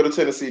 Pruitt. What did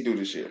Tennessee do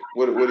this year?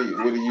 What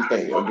do you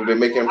think? Or do they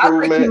make an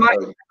improvement?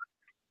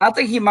 I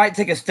think he might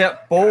take a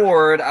step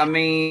forward. I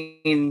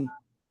mean,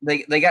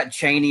 they got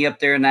Chaney up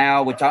there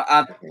now, which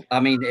I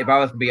mean, if I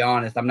was to be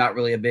honest, I'm not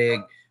really a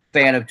big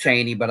fan of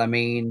Chaney, but I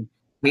mean,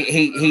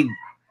 he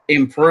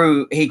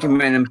improved. He can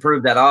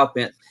improve that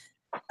offense.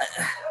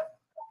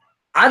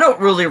 I don't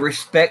really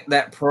respect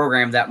that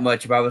program that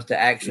much, if I was to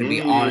actually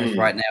be honest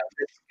right now,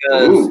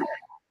 because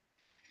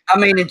I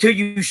mean, until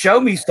you show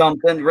me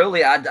something,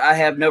 really, I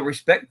have no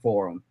respect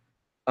for him.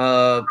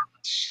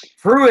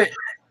 Pruitt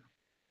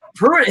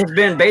has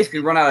been basically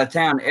run out of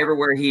town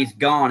everywhere he's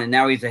gone, and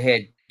now he's a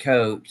head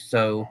coach.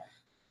 So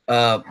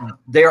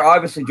they're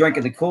obviously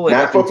drinking the Kool-Aid.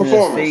 Not for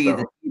performance,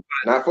 though.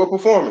 Not for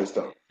performance,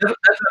 though. That's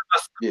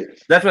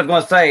what I was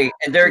going to say.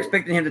 And they're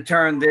expecting him to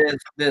turn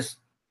this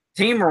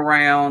team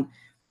around,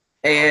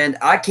 and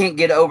I can't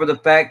get over the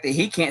fact that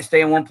he can't stay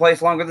in one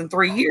place longer than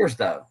 3 years,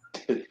 though.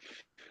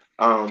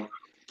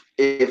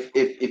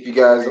 If you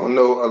guys don't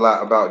know a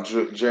lot about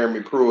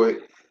Jeremy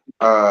Pruitt,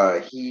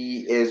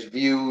 he is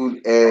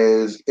viewed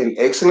as an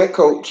excellent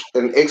coach,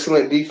 an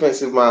excellent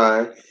defensive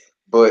mind,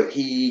 but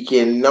he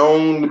can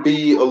known to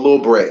be a little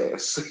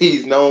brass.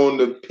 He's known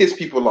to piss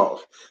people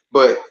off.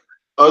 But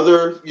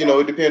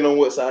depending on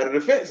what side of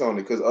the fence on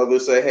it, because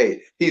others say,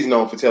 hey, he's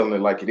known for telling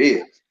it like it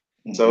is.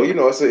 So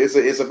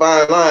it's a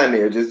fine line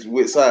there, just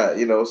which side,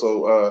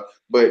 So,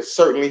 but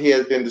certainly he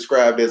has been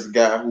described as a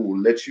guy who will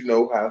let you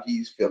know how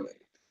he's feeling.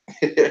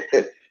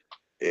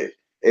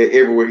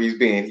 Everywhere he's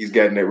been, he's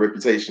gotten that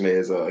reputation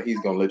as he's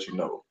gonna let you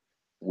know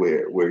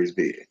where he's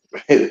been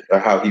or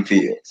how he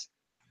feels.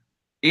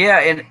 Yeah,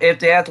 and if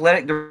the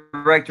athletic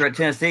director at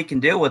Tennessee can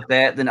deal with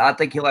that, then I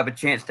think he'll have a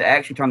chance to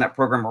actually turn that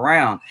program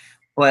around.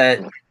 But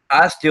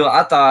I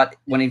thought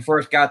when he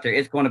first got there,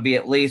 it's going to be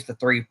at least a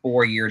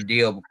 3-4 year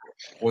deal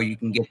before you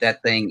can get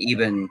that thing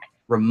even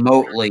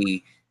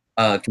remotely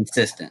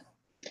consistent.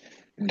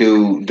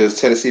 Does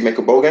Tennessee make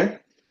a bowl game?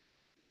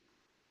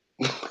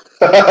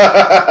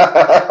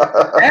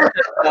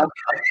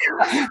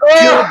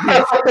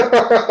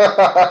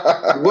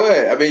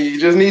 What? I mean, you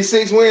just need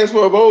 6 wins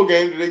for a bowl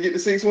game. Do they get the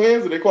 6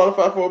 wins? Do they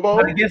qualify for a bowl?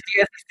 But against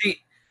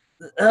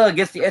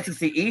the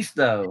SEC East,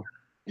 though.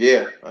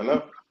 Yeah, I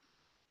know.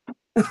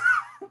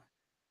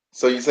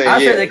 So you're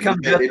saying they do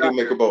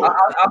make a bowl?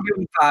 I'll give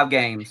them 5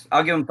 games.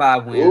 I'll give them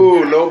 5 wins.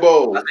 Ooh, no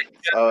bowl.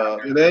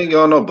 They ain't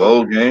got no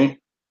bowl game.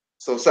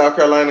 So South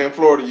Carolina and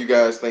Florida, you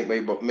guys think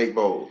they make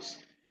bowls?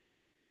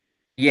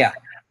 Yeah.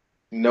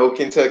 No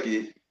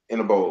Kentucky in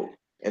a bowl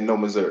and no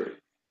Missouri.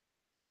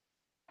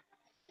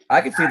 I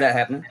can see that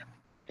happening.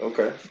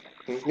 Okay.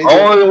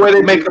 Only way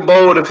they make a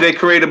bowl if they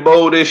create a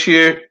bowl this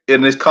year,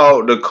 and it's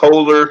called the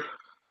Kohler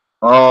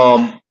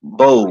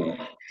Bowl.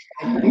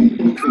 I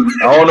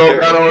don't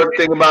know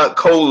anything about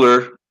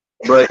Kohler,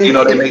 but they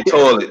make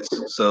toilets.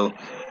 So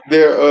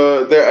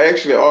there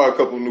actually are a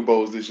couple new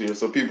bowls this year.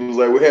 So people was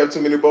like, we have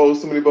too many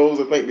bowls. I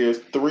think there's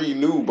 3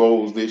 new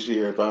bowls this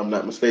year, if I'm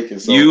not mistaken.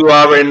 So you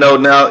already know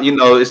now.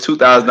 It's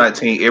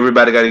 2019.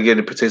 Everybody got to get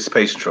a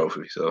participation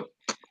trophy. So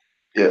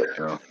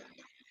yeah.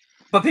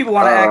 But people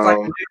want to act like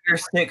the New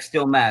Year's Six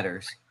still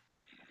matters.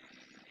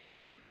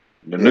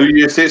 The New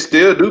Year's Six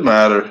still do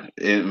matter,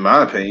 in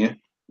my opinion.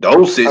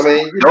 Those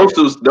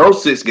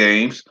 6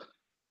 games.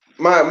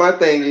 My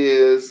thing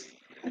is,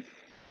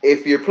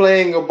 if you're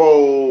playing a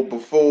bowl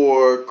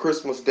before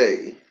Christmas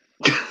Day,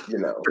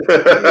 you're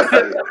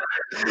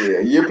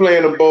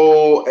playing a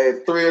bowl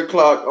at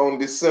 3:00 on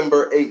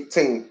December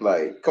 18th.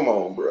 Like, come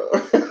on, bro.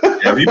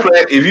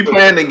 If you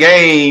playing the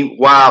game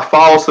while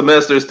fall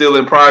semester is still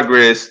in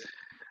progress,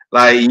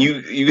 like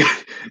you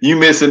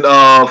missing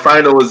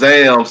final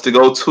exams to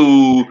go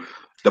to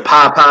the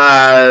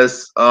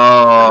Popeyes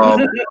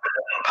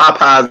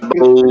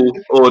Bowl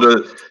or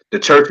the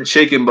Church and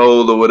Chicken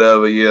Bowl or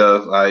whatever.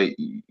 Yeah.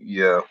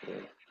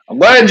 I'm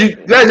glad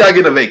y'all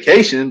get a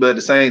vacation, but at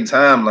the same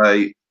time,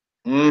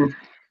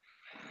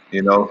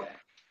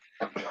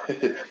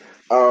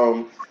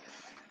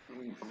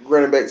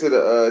 Running back to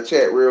the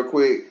chat real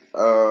quick.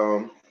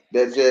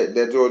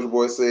 That Georgia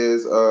boy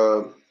says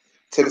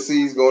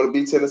Tennessee's going to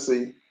be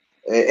Tennessee.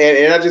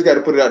 And I just got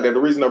to put it out there. The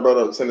reason I brought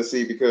up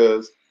Tennessee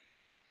because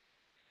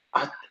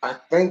I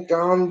think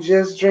I'm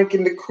just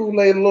drinking the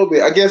Kool-Aid a little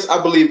bit. I guess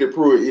I believe that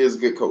Pruitt is a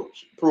good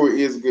coach. Pruitt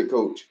is a good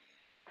coach.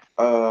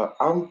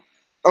 I'm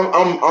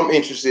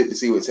interested to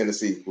see what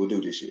Tennessee will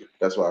do this year.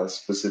 That's why I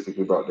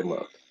specifically brought them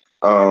up.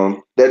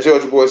 That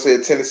Georgia boy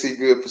said Tennessee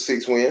good for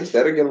 6 wins.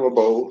 That'll get him a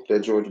bowl. That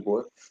Georgia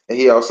boy, and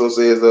he also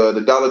says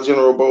the Dollar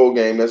General Bowl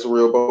game. That's a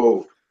real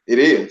bowl. It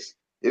is.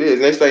 It is.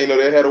 Next thing you know,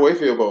 they had a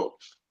Wayfield Bowl.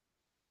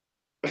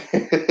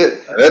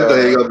 That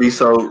thing gonna be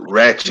so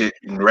ratchet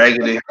and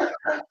raggedy.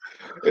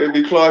 It'd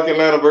be Clark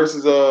Atlanta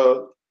versus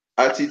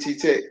ITT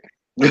Tech.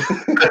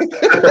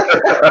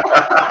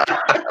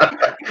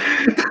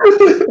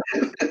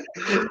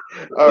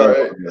 All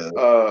right.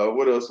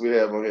 What else we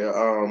have on here?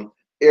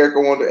 Eric, I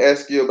wanted to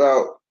ask you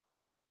about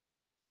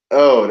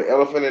the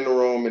elephant in the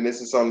room, and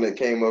this is something that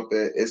came up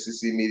at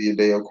SEC Media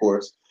Day, of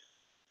course.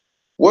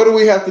 What do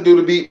we have to do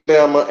to beat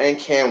Bama, and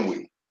can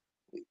we?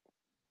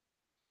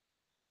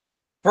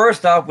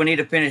 First off, we need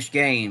to finish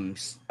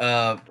games.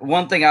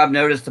 One thing I've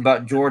noticed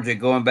about Georgia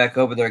going back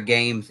over their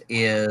games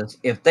is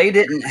if they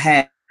didn't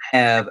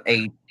have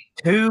a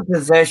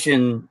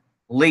 2-possession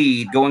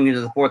lead going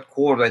into the fourth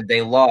quarter,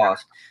 they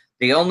lost.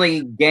 The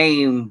only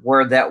game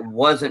where that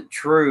wasn't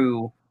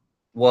true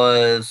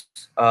was,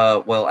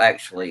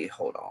 actually,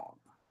 hold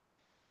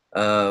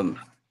on.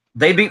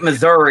 They beat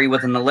Missouri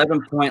with an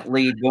 11-point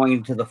lead going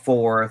into the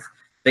fourth.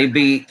 They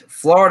beat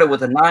Florida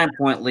with a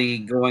 9-point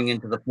lead going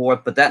into the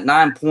fourth, but that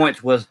 9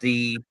 points was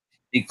the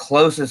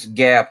closest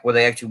gap where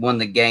they actually won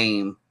the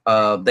game.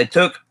 They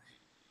took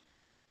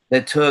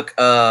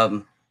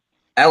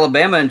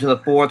Alabama into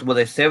the fourth with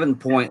a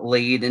 7-point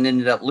lead and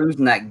ended up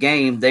losing that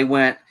game. They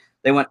went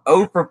 0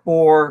 for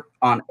 4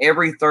 on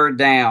every third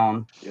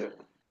down. Yeah.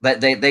 That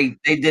they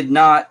did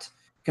not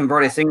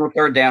convert a single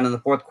third down in the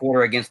fourth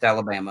quarter against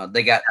Alabama.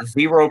 They got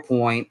 0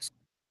 points.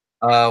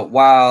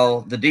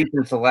 While the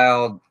defense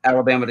allowed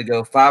Alabama to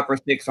go 5 for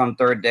 6 on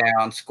third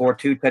down, score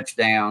 2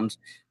 touchdowns.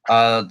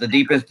 The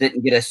defense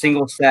didn't get a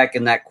single sack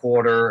in that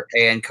quarter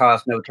and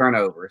caused no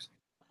turnovers.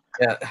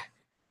 The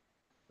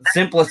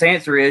simplest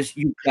answer is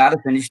you've got to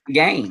finish the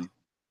game.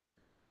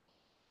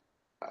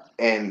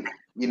 And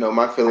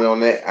my feeling on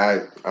that,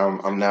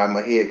 I'm nodding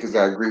my head because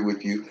I agree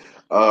with you.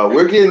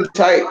 We're getting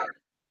tight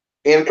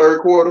in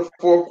third quarter,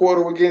 fourth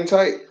quarter. We're getting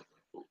tight,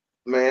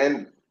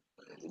 man.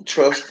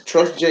 Trust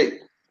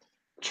Jake.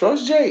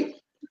 Trust Jake.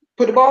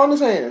 Put the ball in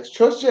his hands.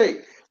 Trust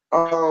Jake.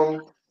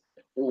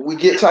 We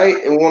get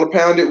tight and we want to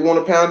pound it. We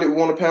want to pound it. We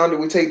want to pound it.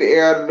 We take the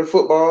air out of the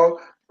football.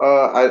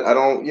 I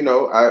don't.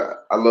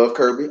 I love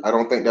Kirby. I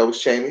don't think that was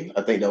Chamey.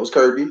 I think that was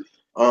Kirby.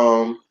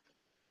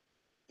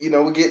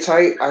 We get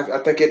tight. I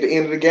think at the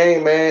end of the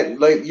game, man,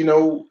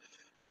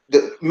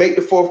 make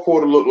the fourth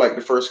quarter look like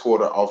the first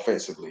quarter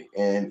offensively,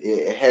 and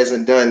it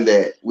hasn't done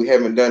that. We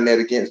haven't done that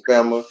against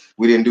Bama.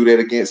 We didn't do that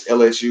against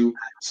LSU.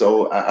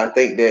 So I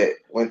think that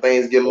when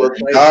things get a little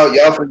tight,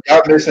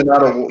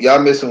 y'all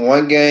missing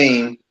one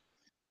game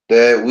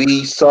that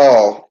we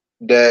saw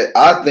that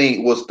I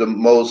think was the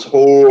most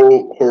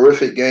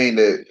horrific game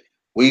that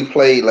we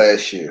played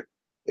last year.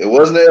 It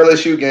wasn't the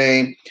LSU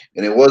game,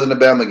 and it wasn't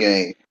the Bama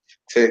game.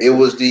 Texas. It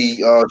was the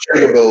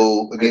Sugar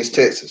Bowl against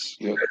Texas.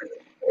 Yeah.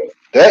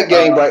 That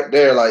game right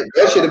there, like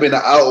that should have been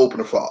an eye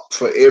opener for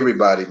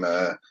everybody,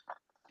 man.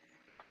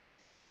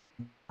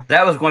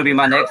 That was going to be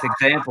my next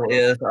example.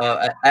 Is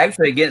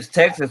actually against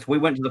Texas, we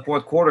went to the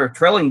fourth quarter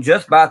trailing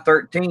just by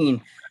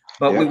 13,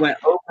 but we went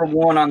 0 for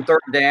 1 on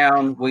third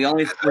down. We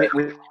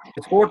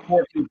scored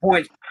 14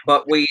 points,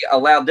 but we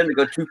allowed them to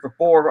go 2 for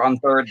 4 on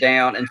third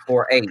down and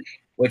score 8,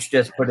 which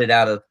just put the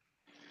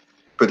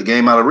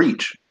game out of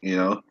reach.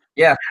 Yeah.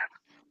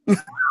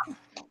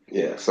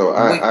 Yeah. So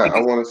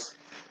I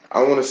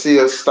want to see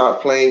us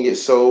stop playing it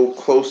so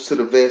close to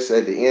the vest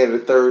at the end of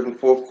the third and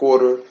fourth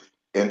quarter,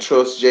 and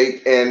trust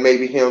Jake and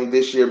maybe him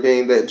this year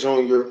being that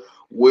junior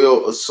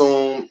will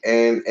assume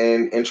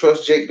and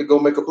trust Jake to go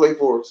make a play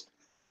for us,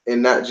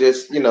 and not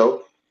just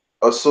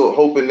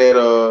hoping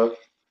that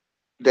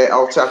that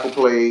off tackle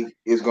play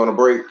is gonna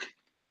break,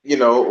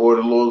 or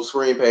the little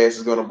screen pass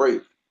is gonna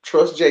break.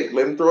 Trust Jake.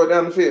 Let him throw it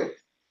down the field.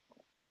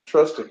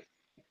 Trust him.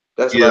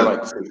 That's what I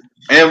like to see.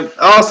 And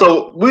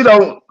also, we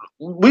know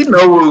what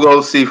we're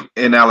going to see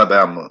in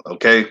Alabama,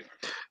 okay? As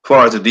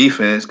far as the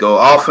defense go,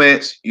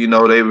 offense,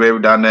 they're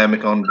very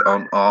dynamic on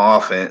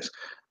offense.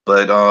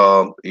 But,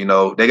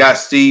 they got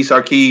Steve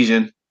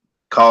Sarkisian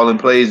calling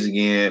plays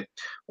again.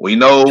 We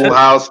know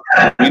about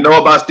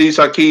Steve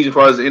Sarkisian as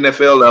far as the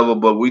NFL level,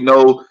 but we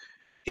know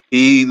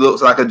he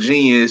looks like a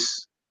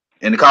genius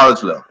in the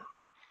college level.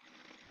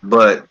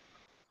 But,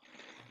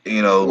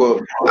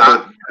 go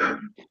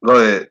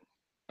ahead.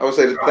 I would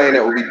say the thing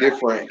that would be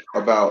different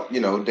about,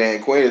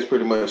 Dan Quinn has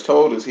pretty much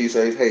told us, he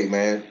says, hey,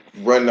 man,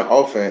 run the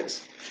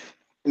offense.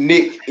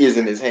 Nick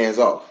isn't his hands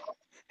off.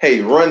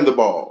 Hey, run the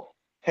ball.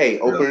 Hey,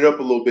 open it up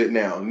a little bit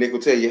now. Nick will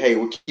tell you, hey,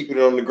 we're keeping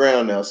it on the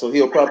ground now. So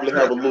he'll probably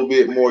have a little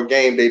bit more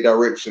game day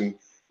direction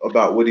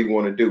about what he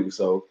want to do.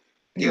 So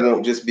he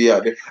won't just be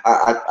out there.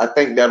 I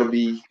think that'll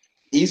be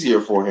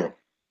easier for him.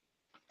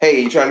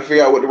 Hey, you trying to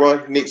figure out what to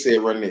run? Nick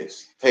said run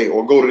this. Hey,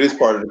 or go to this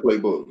part of the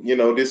playbook.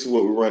 This is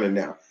what we're running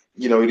now.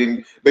 He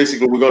didn't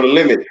basically we're gonna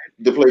limit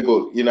the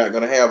playbook. You're not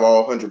gonna have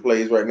all 100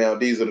 plays right now.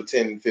 These are the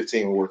 10,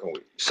 15 we're working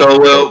with. So,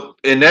 well,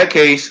 in that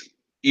case,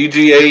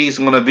 UGA is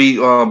going to beat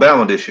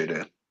Bama this year.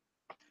 Then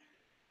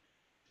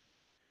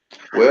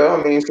Well,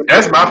 I mean,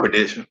 that's my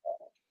prediction.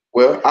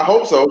 Well, I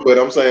hope so, but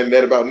I'm saying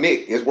that about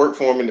Nick. It's worked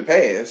for him in the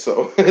past,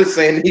 so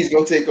saying he's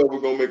gonna take over,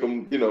 gonna make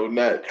him,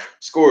 not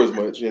score as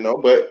much,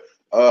 But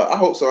I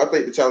hope so. I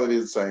think the talent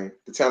is the same.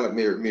 The talent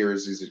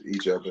mirrors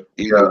each other.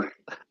 Yeah,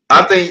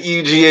 I think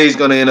UGA is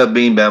going to end up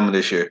being Bama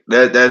this year.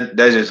 That's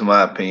just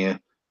my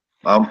opinion.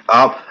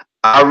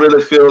 I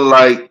really feel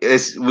like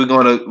we're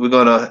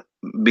gonna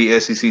be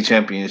SEC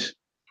champions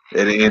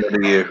at the end of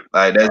the year.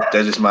 Like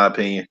that's just my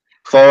opinion.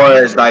 Far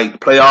as like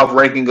playoff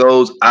ranking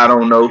goes, I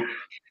don't know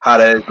how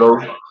that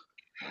goes,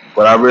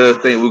 but I really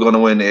think we're gonna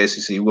win the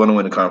SEC. We're gonna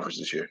win the conference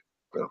this year.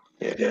 So,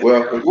 yeah.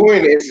 Well, if we're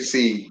in the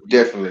SEC,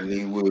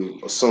 definitely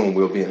we'll assume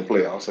we'll be in the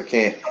playoffs. I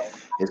can't.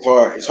 It's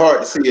hard. It's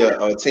hard to see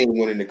a team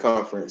winning the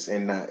conference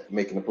and not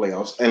making the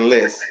playoffs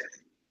unless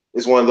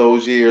it's one of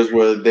those years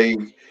where they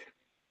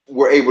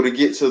were able to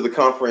get to the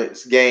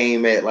conference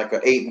game at like a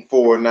 8-4,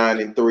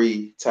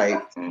 9-3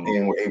 type,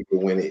 and were able to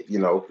win it.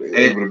 Able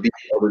to beat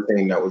the other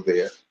team that was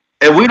there.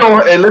 And we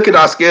don't. And look at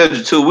our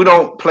schedule too. We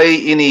don't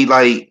play any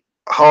like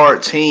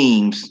hard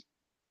teams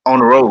on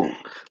the road.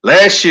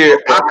 Last year,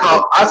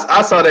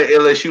 I saw that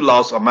LSU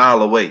lost a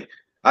mile away.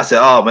 I said,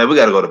 "Oh man, we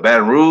got to go to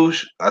Baton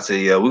Rouge." I said,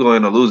 "Yeah, we're going to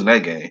end up losing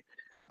that game."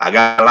 I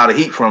got a lot of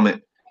heat from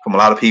it, from a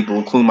lot of people,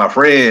 including my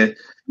friend,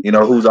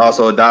 who's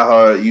also a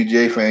diehard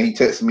UGA fan. He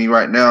texted me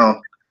right now,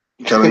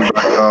 telling me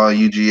about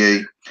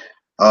UGA.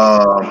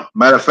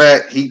 Matter of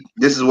fact,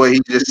 this is what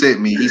he just sent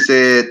me. He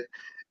said,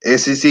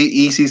 "SEC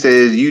East." He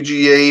says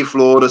UGA,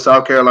 Florida,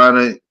 South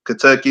Carolina,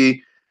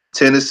 Kentucky,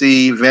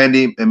 Tennessee,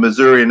 Vandy, and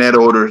Missouri in that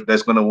order.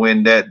 That's going to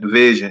win that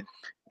division.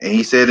 And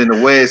he said in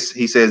the West,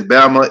 he says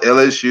Bama,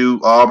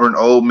 LSU, Auburn,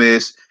 Ole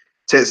Miss,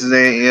 Texas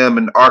A&M,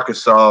 and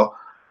Arkansas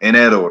in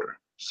that order.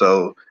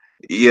 So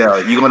yeah,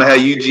 you're going to have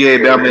UGA,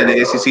 Bama in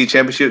the SEC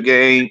championship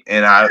game,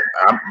 and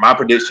my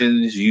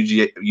prediction is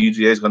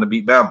UGA is going to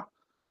beat Bama.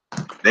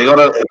 They're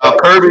gonna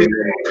Kirby.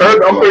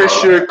 I'm pretty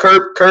sure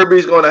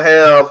Kirby's gonna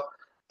have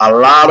a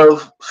lot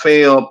of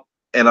film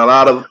and a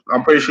lot of.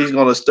 I'm pretty sure he's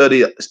gonna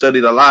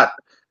studied a lot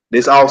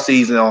this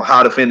offseason on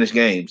how to finish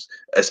games,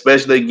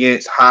 especially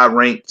against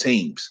high-ranked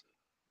teams.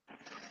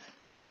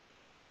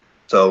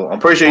 So I'm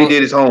pretty sure he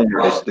did his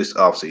homework this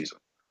offseason.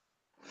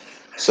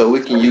 So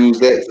we can use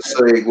that to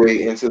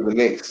segue into the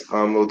next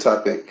little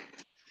topic.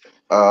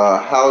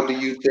 How do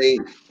you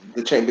think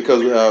the change?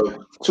 Because we have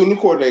two new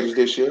coordinators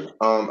this year.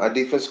 Our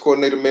defense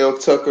coordinator Mel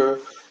Tucker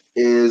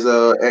is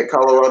at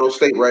Colorado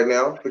State right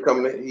now,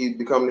 he's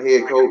becoming the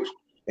head coach,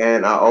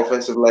 and our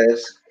offensive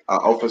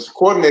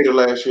coordinator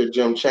last year,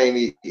 Jim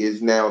Chaney,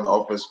 is now the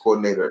offensive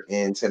coordinator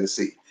in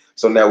Tennessee.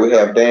 So now we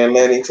have Dan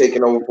Lanning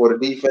taking over for the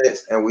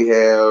defense, and we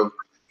have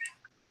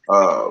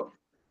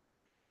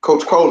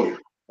Coach Coley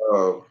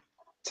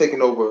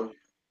taking over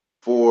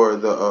for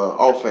the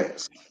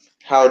offense.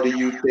 How do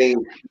you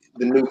think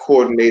the new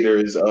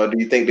coordinators? Do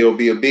you think there will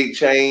be a big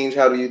change?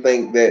 How do you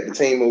think that the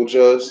team will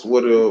adjust?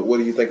 What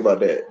do you think about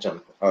that,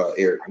 John?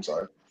 Eric, I'm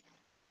sorry.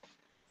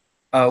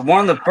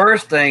 One of the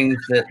first things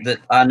that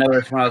I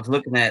noticed when I was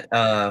looking at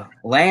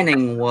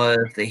Lanning was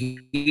that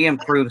he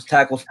improves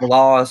tackles for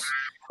loss,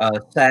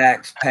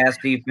 sacks, pass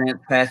defense,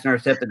 pass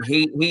intercepted.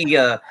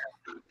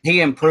 He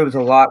improves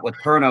a lot with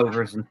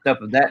turnovers and stuff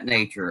of that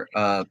nature.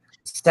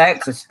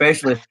 Sacks,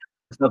 especially, is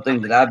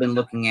something that I've been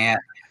looking at.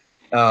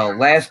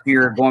 Last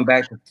year, going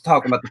back to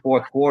talking about the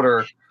fourth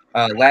quarter,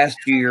 last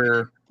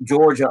year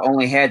Georgia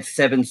only had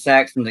 7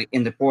 sacks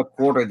in the fourth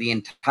quarter the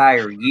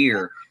entire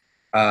year.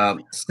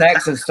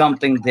 Sacks is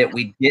something that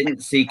we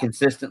didn't see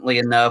consistently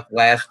enough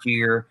last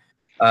year.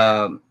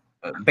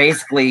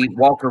 Basically,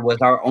 Walker was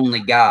our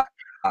only guy.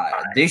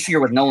 This year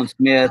with Nolan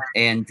Smith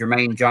and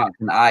Jermaine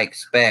Johnson, I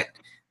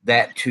expect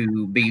that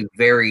to be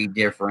very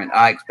different.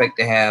 I expect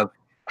to have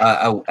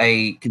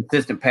a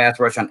consistent pass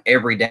rush on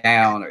every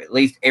down, or at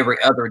least every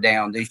other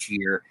down this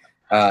year.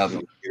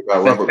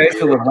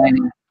 Especially with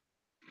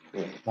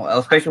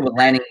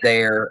Lanning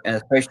there, and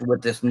especially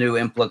with this new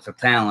influx of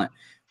talent.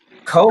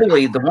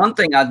 Coley, the one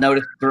thing I've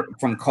noticed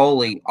from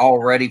Coley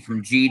already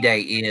from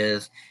G-Day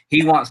is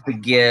he wants to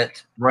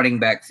get running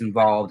backs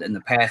involved in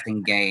the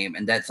passing game,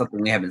 and that's something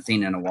we haven't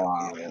seen in a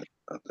while. Yeah,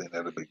 I think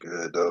that'll be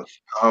good though.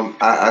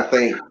 I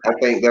think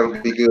that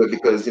would be good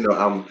because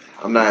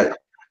I'm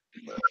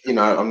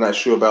not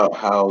sure about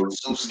how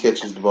Zeus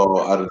catches the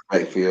ball out of the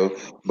backfield,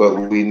 but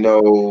we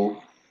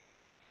know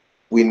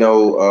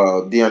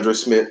DeAndre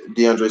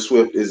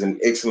Swift is an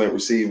excellent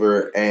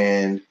receiver,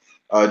 and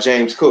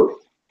James Cook.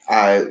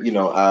 We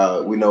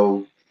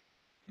know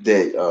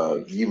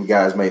that you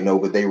guys may know,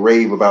 but they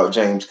rave about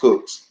James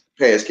Cook's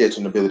pass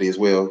catching ability as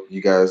well.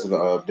 You guys,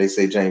 they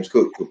say James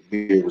Cook could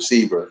be a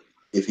receiver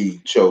if he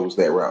chose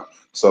that route.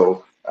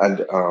 So I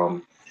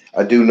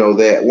do know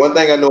that. One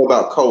thing I know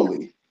about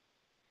Coley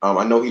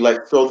I know he likes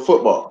to throw the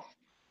football,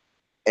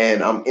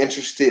 and I'm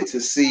interested to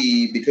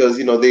see because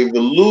they've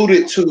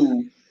alluded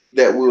to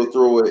that we'll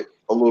throw it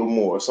a little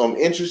more. So I'm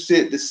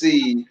interested to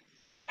see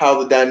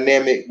how the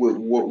dynamic will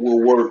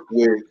work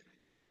with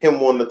him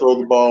wanting to throw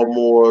the ball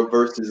more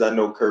versus I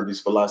know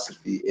Kirby's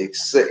philosophy,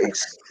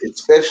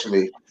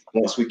 especially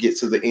once we get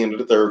to the end of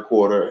the third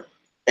quarter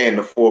and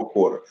the fourth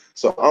quarter.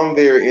 So I'm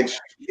very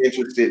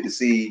interested to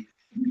see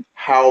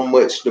how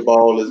much the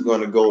ball is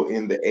going to go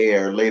in the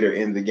air later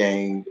in the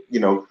game,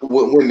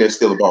 when there's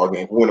still a ball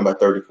game, winning by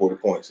 30, 40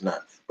 points,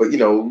 not. But,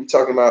 we're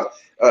talking about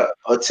a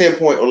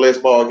 10-point or less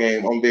ball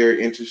game. I'm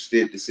very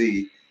interested to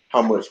see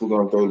how much we're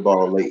going to throw the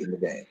ball late in the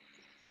game.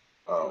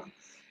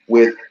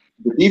 With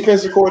the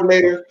defensive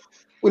coordinator,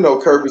 we know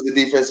Kirby's the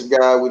defensive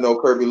guy. We know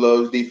Kirby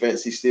loves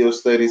defense. He still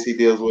studies. He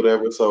deals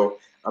whatever. So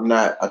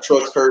I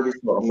trust Kirby,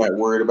 so I'm not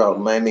worried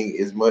about landing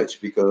as much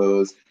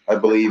because I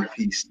believe if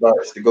he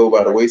starts to go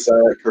by the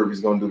wayside,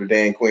 Kirby's going to do the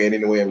Dan Quinn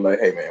anyway and be like,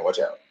 hey, man, watch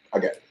out. I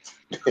got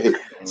it.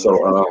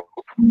 So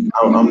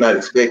I'm not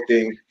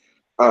expecting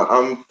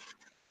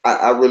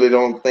I really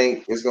don't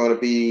think it's going to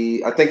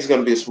be. I think it's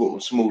going to be a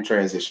smooth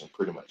transition,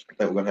 pretty much. I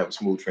think we're going to have a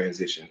smooth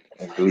transition,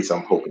 and at least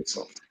I'm hoping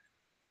so.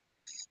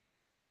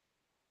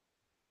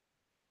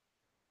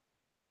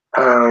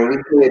 We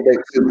head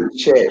back to the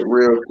chat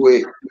real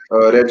quick.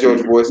 That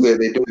Georgia boy said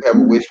they do have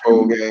a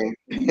wishbowl game,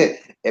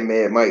 and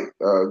man, Mike,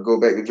 go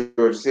back to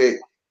Georgia Tech.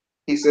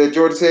 He said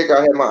Georgia Tech,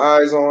 I had my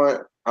eyes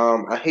on.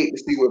 I hate to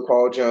see what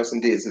Paul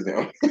Johnson did to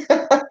them.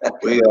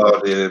 We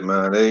all did,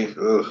 man.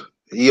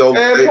 He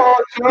Johnson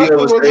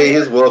overstayed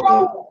his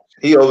welcome.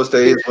 He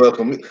overstayed his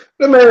welcome.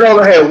 The man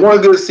only had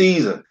one good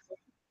season,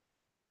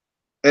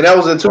 and that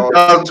was in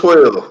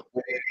 2012.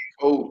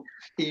 Oh,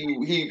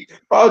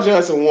 Paul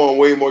Johnson won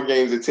way more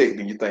games at Tech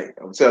than you think.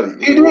 I'm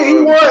telling you.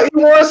 He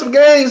won some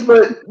games,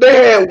 but they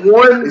had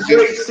one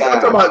great season.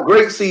 I'm talking about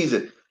great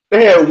season.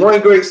 They had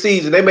one great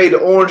season. They made the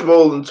Orange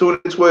Bowl in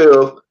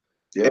 2012,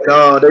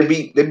 and they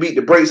beat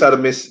the brakes out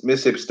of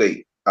Mississippi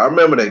State. I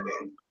remember that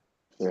game.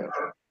 Yeah,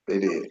 they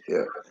did.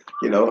 Yeah,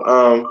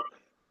 I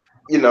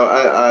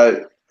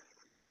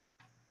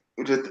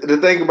the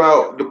thing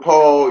about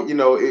DePaul,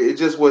 it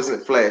just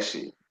wasn't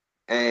flashy,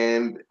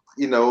 and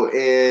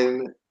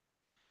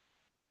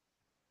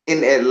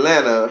in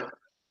Atlanta,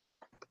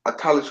 a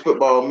college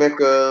football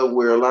mecca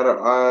where a lot of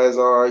eyes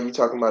are. You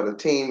talking about a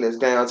team that's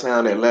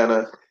downtown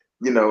Atlanta,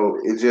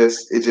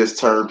 it just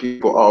turned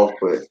people off.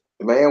 But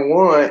the man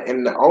won,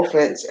 and the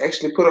offense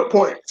actually put up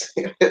points.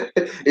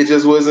 It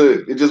just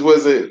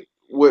wasn't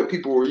what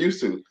people were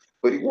used to.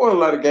 But he won a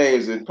lot of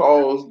games, and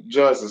Paul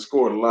Johnson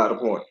scored a lot of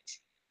points.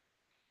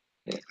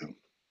 Yeah.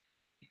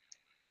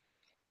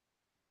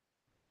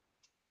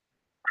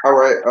 All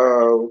right.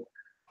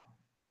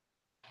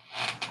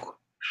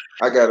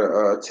 I got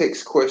a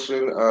text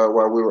question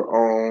while we were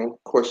on.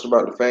 Question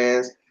about the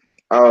fans.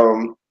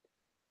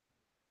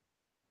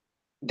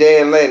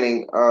 Dan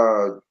Lanning,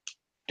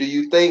 do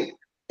you think,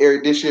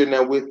 Eric, this year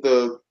now with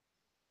the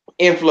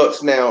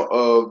influx now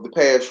of the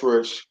pass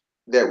rush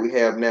that we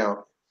have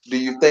now, do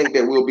you think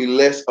that we'll be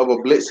less of a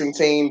blitzing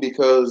team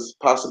because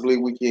possibly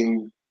we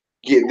can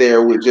get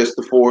there with just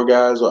the four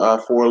guys or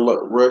our four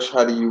rush?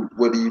 What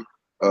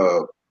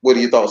are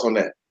your thoughts on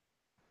that?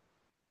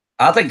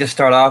 I think to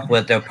start off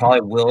with, they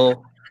probably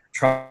will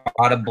try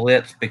to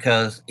blitz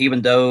because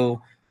even though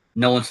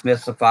Nolan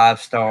Smith's a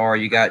 5-star,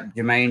 you got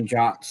Jermaine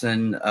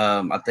Johnson.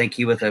 I think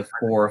he was a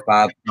 4 or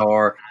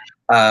 5-star.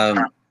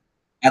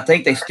 I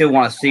think they still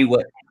want to see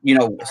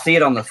see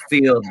it on the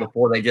field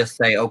before they just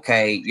say,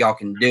 okay, y'all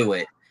can do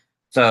it.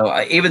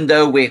 So even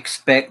though we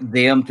expect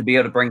them to be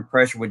able to bring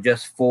pressure with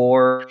just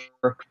 4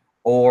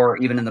 or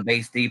even in the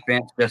base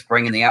defense, just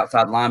bringing the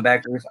outside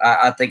linebackers,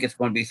 I think it's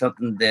going to be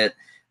something that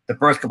the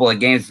first couple of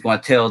games is going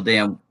to tell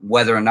them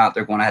whether or not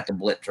they're going to have to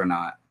blitz or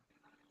not.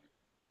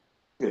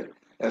 Yeah,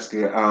 that's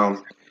good.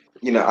 I'm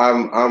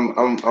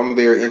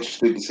very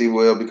interested to see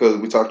because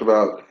we talked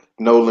about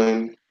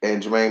Nolan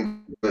and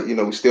Jermaine, but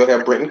we still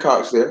have Brenton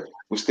Cox there.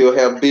 We still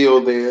have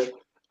Bill there.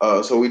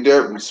 So we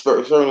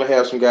certainly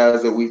have some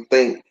guys that we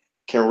think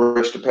can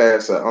rush the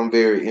passer. I'm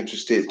very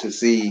interested to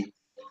see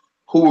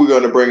who we're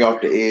going to bring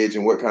off the edge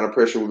and what kind of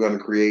pressure we're going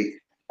to create.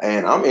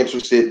 And I'm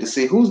interested to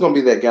see who's going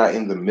to be that guy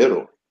in the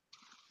middle.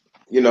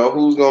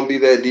 Who's going to be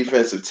that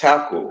defensive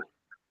tackle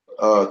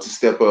to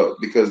step up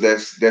because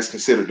that's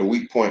considered the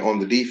weak point on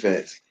the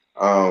defense.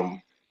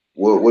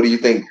 What do you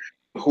think?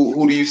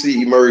 Who do you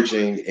see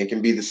emerging and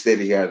can be the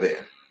steady guy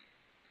there?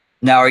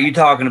 Now, are you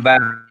talking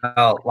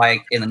about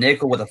like in the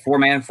nickel with a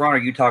 4-man front, or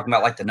are you talking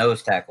about like the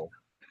nose tackle?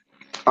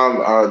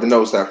 The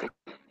nose tackle.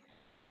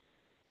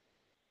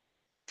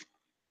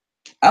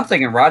 I'm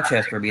thinking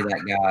Rochester would be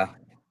that guy.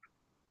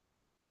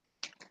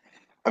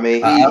 I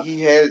mean,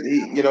 he has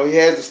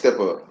to step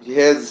up. He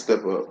has to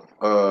step up.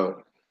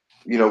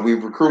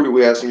 We've recruited.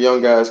 We have some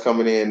young guys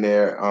coming in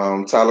there.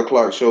 Tyler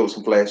Clark showed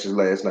some flashes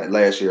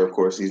last year. Of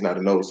course, he's not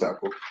a nose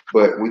tackle,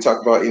 but we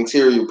talk about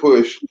interior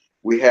push.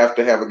 We have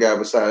to have a guy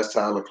besides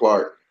Tyler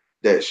Clark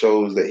that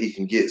shows that he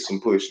can get some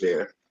push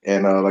there.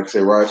 And like I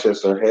said,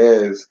 Rochester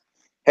has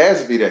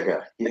Has to be that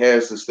guy. He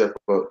has to step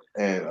up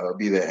and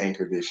be that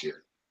anchor this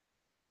year.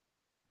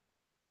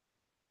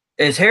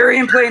 Is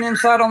Harry playing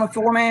inside on the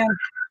 4-man?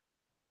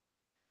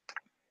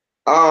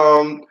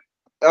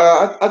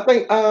 I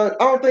think I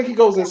don't think he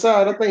goes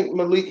inside. I think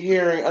Malik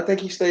Herring. I think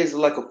he stays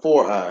like a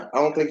 4-eye. I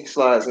don't think he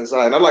slides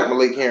inside. And I like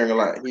Malik Herring a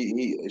lot.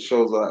 He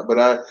shows a lot. But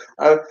I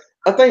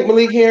think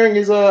Malik Herring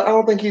is I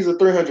don't think he's a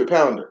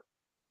 300-pounder.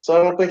 So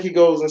I don't think he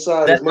goes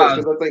inside That's as much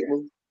because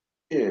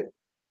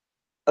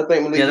I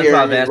think Malik that's what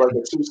I Herring was is like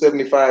asking. a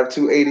 275,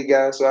 280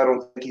 guy. So I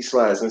don't think he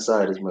slides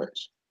inside as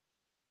much.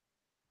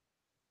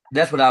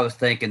 That's what I was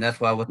thinking. That's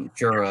what I wasn't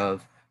sure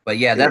of. But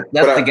yeah, Yeah.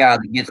 that's the guy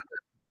that gets.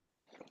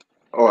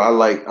 Oh, I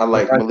like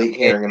Malik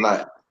Herring a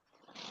lot.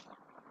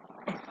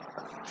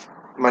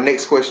 My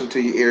next question to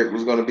you, Eric,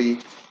 was going to be,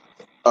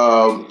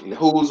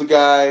 who's a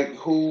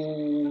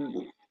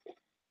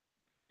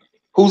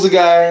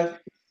guy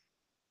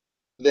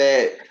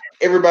that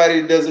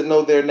everybody doesn't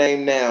know their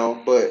name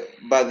now, but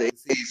by the end of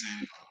the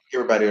season,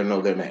 everybody will know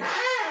their name.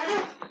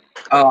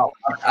 Oh,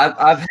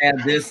 I've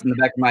had this in the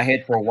back of my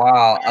head for a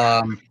while.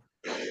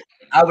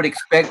 I would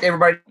expect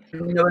everybody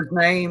to know his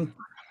name,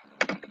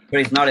 but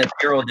he's not as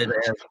heralded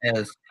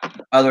as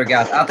other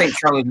guys. I think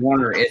Charlie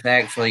Warner is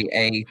actually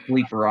a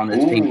sleeper on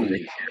this team for this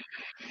year.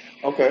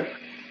 Okay.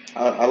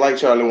 I like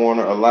Charlie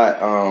Warner a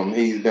lot.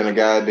 He's been a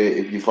guy that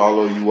if you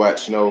follow, you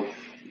watch, you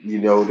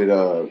know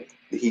that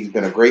he's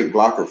been a great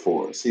blocker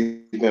for us. He's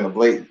been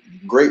a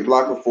great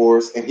blocker for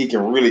us, and he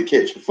can really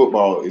catch the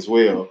football as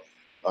well.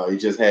 He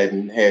just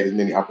hadn't had as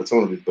many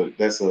opportunities, but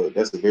that's a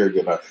very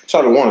good.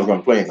 Charlie Warner's going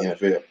to play in the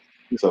NFL,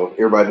 so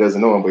everybody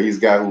doesn't know him, but he's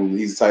a guy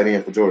he's a tight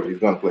end for Georgia. He's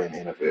going to play in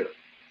the NFL.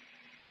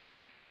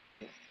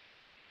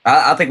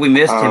 I think we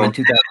missed him in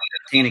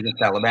 2015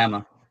 against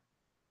Alabama.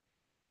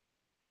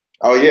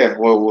 Oh yeah,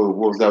 well, what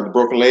was that? The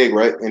broken leg,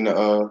 right? In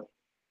the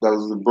that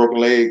was the broken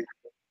leg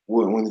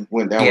when he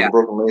went down with a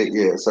broken leg.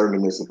 Yeah,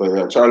 certainly missed it.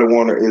 But Charlie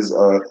Warner is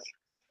a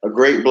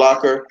great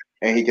blocker,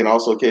 and he can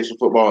also catch the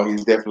football.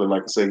 He's definitely,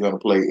 like I say, going to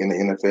play in the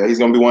NFL. He's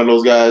going to be one of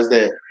those guys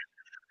that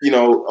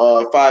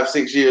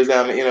 5-6 years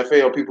down in the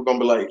NFL, people going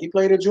to be like, he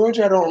played at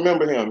Georgia. I don't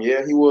remember him.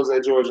 Yeah, he was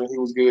at Georgia. And he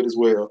was good as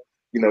well.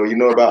 You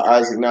know about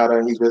Isaac Nada,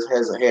 and he just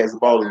has the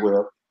ball as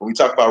well. When we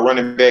talk about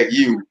running back,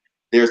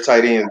 there's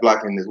tight ends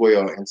blocking as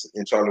well, and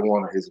Charlie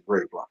Warner is a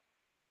great blocker.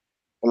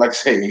 And like I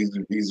say, he's a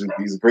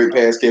great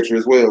pass catcher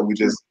as well. He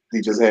just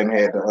hadn't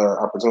had the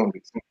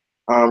opportunities.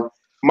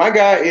 My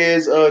guy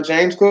is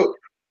James Cook.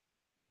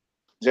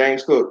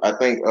 James Cook. I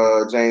think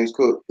James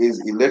Cook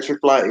is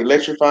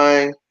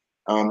electrifying.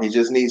 He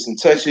just needs some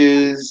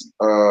touches.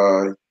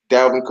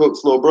 Dalvin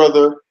Cook's little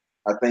brother.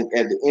 I think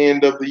at the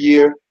end of the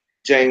year,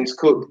 James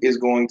Cook is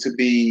going to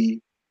be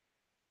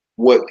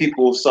what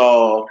people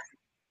saw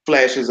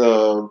flashes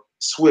of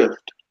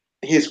Swift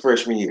his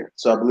freshman year.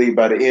 So I believe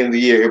by the end of the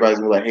year, everybody's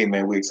gonna be like, hey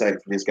man, we're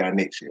excited for this guy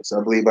next year. So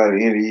I believe by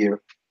the end of the year,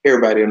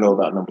 everybody will know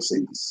about number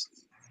 6.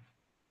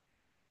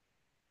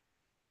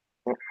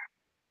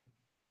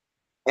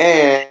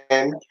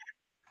 And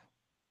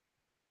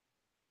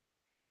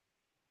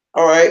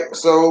all right,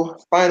 so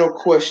final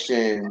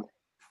question.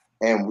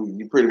 And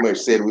you pretty much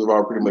said we've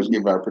all pretty much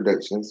given our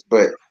predictions,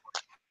 but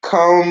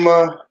come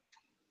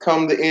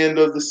the end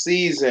of the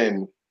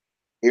season,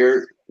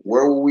 Eric,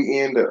 where will we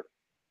end up?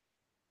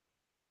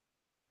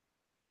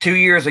 2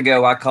 years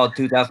ago, I called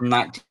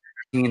 2019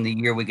 the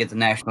year we get the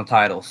national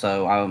title,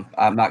 so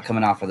I'm not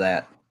coming off of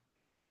that.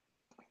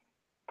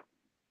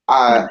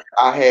 I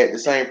had the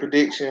same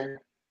prediction.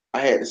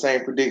 It's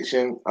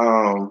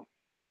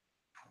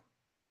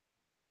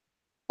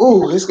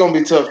gonna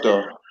be tough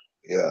though.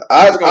 Yeah,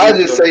 I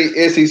just say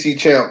SEC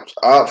champs.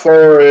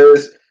 Far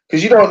as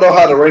because you don't know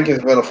how the rankings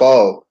are gonna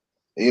fall.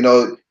 You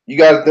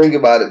got to think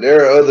about it.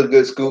 There are other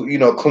good schools.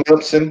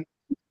 Clemson.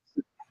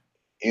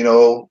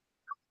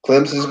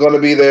 Clemson's going to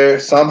be there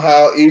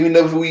somehow. Even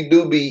if we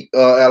do beat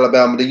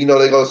Alabama, they're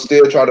going to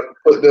still try to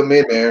put them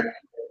in there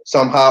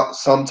somehow,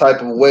 some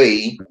type of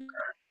way.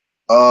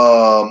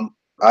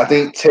 I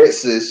think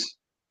Texas.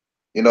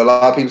 A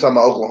lot of people talking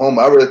about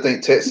Oklahoma. I really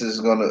think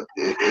Texas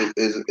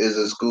is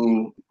a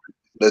school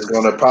that's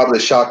going to probably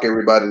shock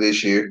everybody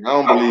this year. I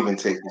don't believe in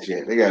Texas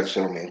yet. They got to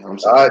show me. I'm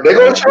sorry. They're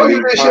going to show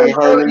you this year.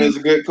 Herman is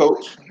a good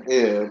coach.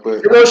 Yeah,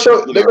 but they're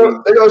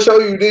going to show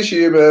you this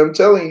year, man. I'm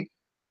telling you.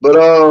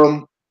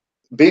 But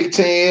Big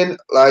Ten,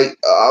 yes,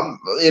 I'm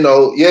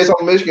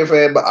a Michigan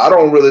fan, but I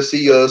don't really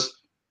see us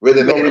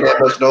really making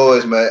that much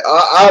noise, man.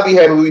 I'll be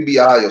happy we beat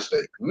Ohio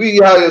State. We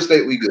beat Ohio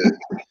State, we good.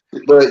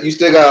 But you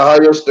still got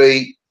Ohio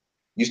State.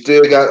 You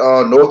still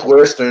got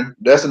Northwestern.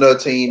 That's another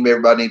team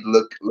everybody need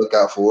to look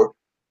out for.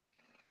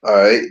 All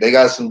right, they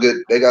got some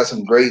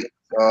great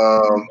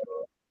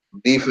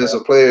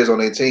defensive players on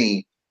their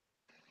team.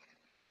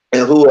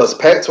 And who else?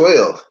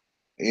 Pac-12.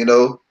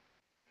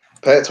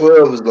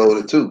 Pac-12 is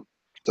loaded too.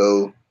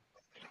 So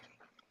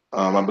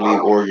I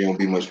believe Oregon will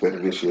be much better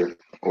this year.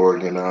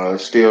 Oregon,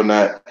 still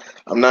not.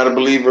 I'm not a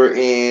believer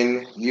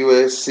in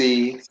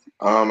USC.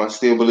 I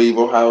still believe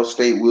Ohio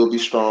State will be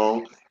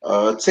strong.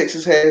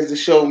 Texas has to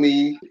show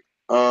me.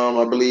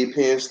 I believe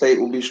Penn State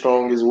will be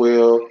strong as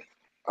well.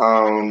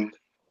 And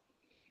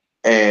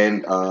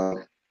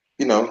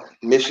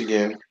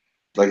Michigan,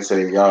 like I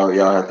said, y'all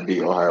have to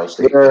beat Ohio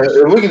State. Yeah,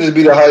 if we could just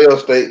beat Ohio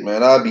State,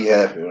 man, I'd be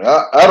happy.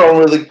 I don't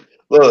really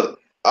look.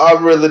 I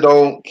really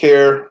don't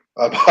care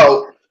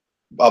about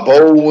a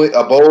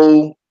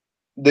bowl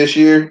this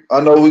year. I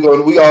know we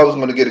always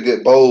going to get a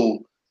good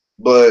bowl,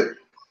 but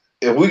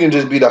if we can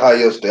just beat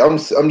Ohio State, I'm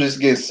just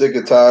getting sick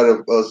and tired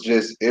of us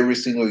just every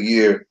single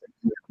year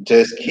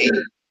just keep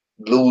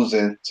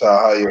losing to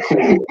Ohio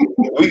State.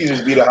 If we can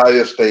just beat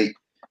Ohio State,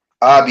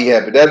 I'll be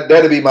happy.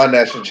 That'll be my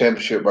national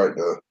championship right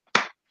there.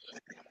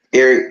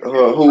 Eric,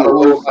 Eric,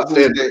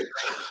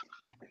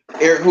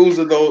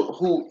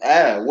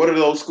 what are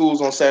those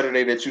schools on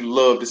Saturday that you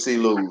love to see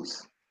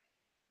lose?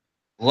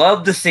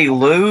 Love to see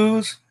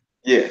lose.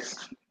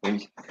 Yes.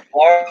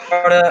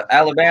 Florida,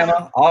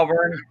 Alabama,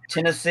 Auburn,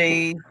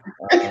 Tennessee,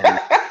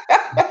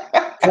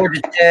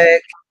 Georgia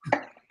Tech.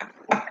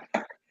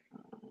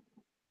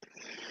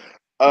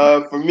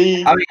 For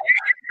me, I mean, you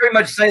pretty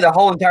much say the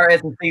whole entire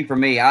SEC for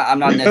me. I'm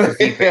not an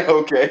SEC fan.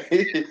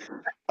 Okay.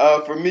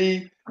 For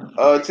me,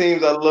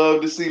 teams I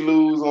love to see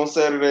lose on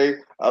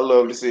Saturday. I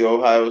love to see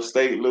Ohio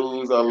State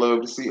lose. I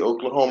love to see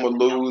Oklahoma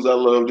lose. I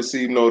love to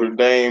see Notre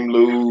Dame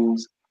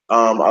lose.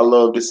 I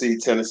love to see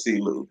Tennessee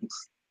lose.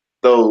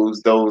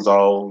 Those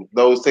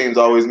teams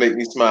always make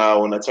me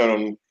smile when I turn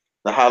on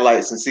the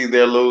highlights and see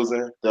they're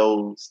losing.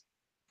 Those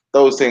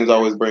teams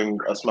always bring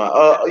a smile.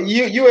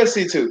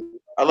 USC too.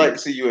 I like to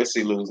see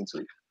USC losing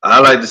too. I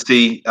like to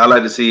see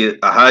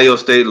Ohio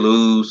State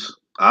lose.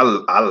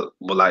 I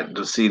would like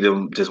to see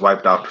them just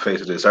wiped off the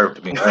face of this earth.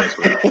 To be honest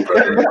with you,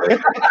 but anyway.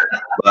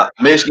 But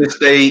Michigan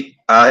State,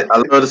 I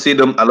love to see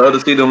them. I love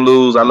to see them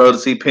lose. I love to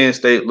see Penn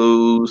State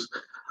lose.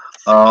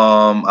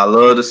 I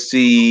love to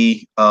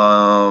see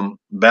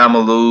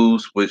Bama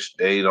lose, which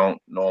they don't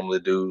normally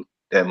do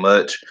that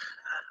much.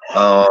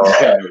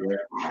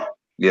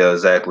 Yeah,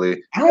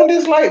 exactly. I don't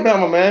dislike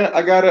Bama, man.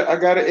 I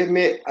gotta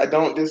admit, I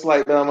don't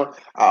dislike Bama.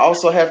 I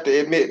also have to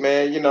admit,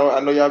 man, I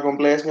know y'all gonna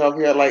blast me off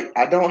here. Like,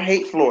 I don't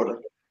hate Florida.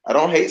 I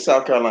don't hate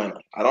South Carolina.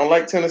 I don't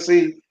like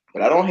Tennessee,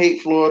 but I don't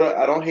hate Florida.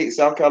 I don't hate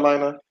South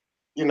Carolina.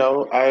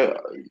 I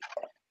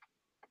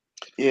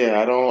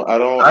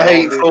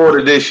hate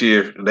Florida this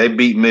year. They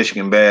beat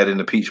Michigan bad in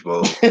the Peach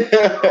Bowl.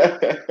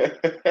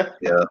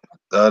 Yeah.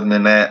 Other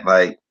than that,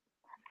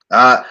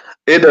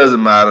 it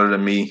doesn't matter to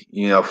me,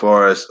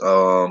 far as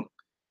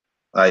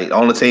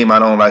only team I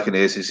don't like in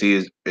the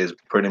SEC is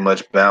pretty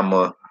much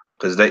Bama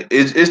because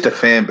it's the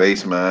fan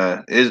base,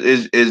 man.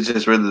 It's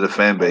just really the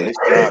fan base.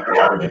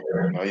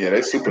 Oh yeah,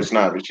 they super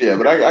snobbish. Yeah,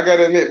 but I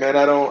gotta admit, man,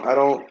 I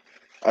don't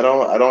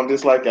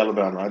dislike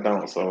Alabama. I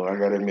don't. So I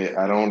gotta admit,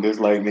 I don't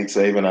dislike Nick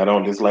Saban. I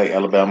don't dislike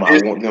Alabama.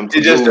 I want them to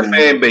lose. It's just the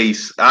fan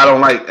base. I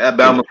don't like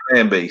Alabama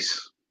fan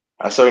base.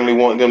 I certainly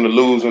want them to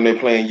lose when they're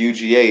playing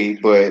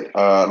UGA, but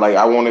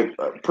I want it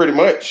pretty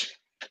much.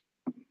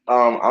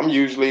 I'm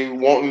usually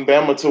wanting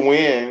Bama to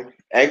win.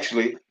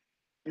 Actually,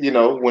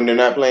 when they're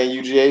not playing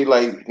UGA,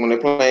 like when they're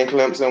playing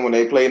Clemson, when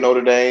they play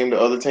Notre Dame, the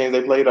other teams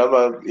they played,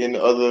 in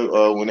the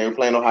other when they were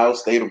playing Ohio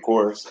State, of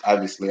course,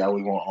 obviously I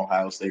would want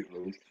Ohio State to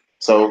lose.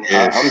 So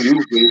yes. I'm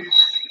usually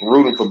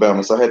rooting for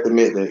Bama. So I have to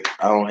admit that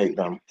I don't hate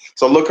Bama.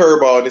 So look,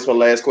 curveball. This is my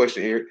last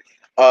question here.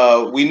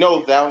 We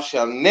know thou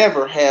shall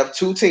never have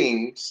two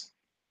teams.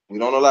 We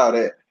don't allow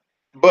that.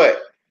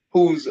 But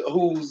who's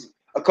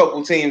a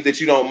couple teams that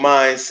you don't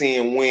mind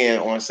seeing win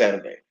on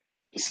Saturday?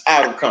 It's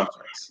out of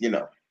conference,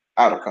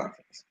 out of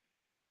conference.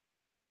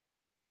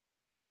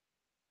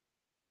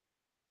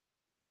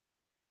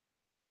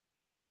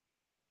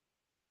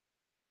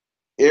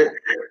 Eric,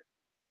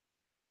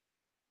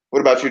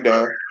 what about you,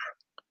 Don?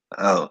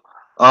 Oh,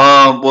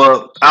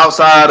 well,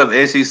 outside of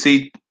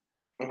SEC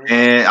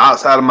and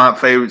outside of my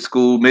favorite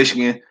school,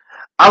 Michigan,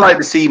 I like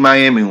to see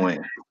Miami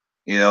win.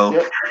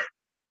 Yep.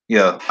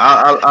 Yeah,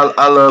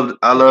 I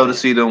love to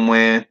see them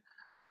win.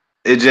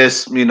 It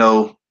just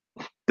the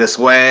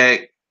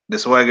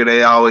swagger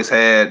they always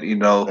had. I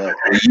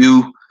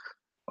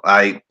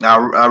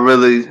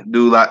really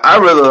do I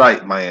really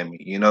like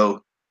Miami.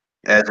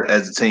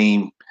 As a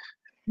team,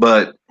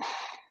 but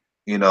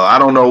I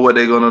don't know what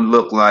they're gonna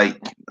look like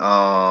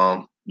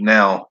now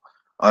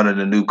under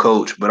the new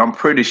coach, but I'm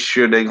pretty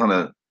sure they're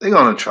gonna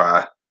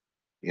try.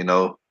 They're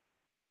gonna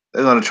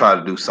try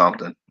to do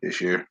something this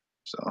year.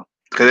 So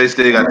because they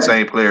still got the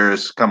same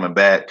players coming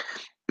back.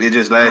 It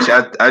just last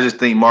year, I just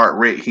think Mark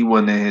Richt, he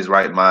wasn't in his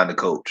right mind to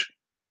coach.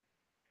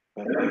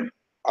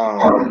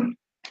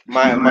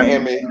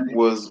 Miami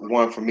was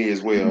one for me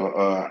as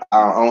well.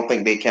 I don't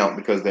think they count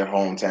because they're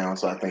hometown,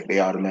 so I think they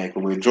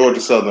automatically win.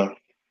 Georgia Southern,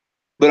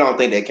 but I don't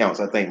think that counts.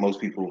 I think most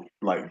people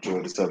like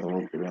Georgia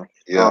Southern.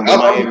 Yeah,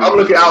 I'm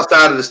looking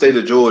outside of the state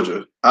of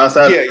Georgia,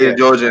 outside of the state of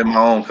Georgia and my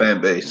own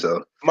fan base.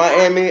 So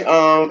Miami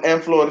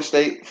and Florida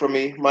State for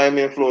me.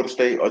 Miami and Florida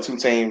State are two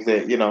teams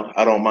that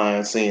I don't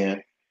mind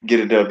seeing get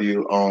a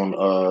W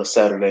on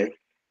Saturday.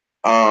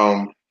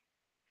 LSU,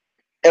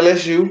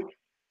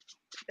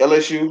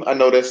 I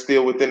know that's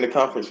still within the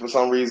conference for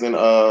some reason.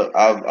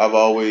 I've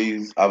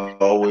always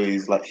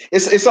like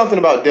it's something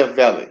about Death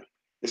Valley.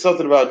 it's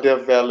something about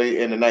Death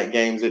Valley and the night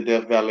games at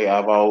Death Valley.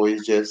 I've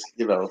always just,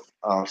 so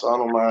I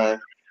don't mind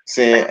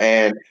saying.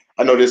 And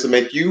I know this will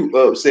make you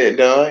upset,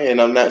 Don.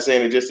 And I'm not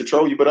saying it just to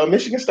troll you, but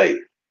Michigan State,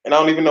 and I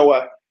don't even know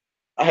why.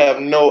 I have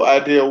no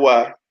idea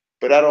why,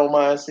 but I don't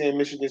mind seeing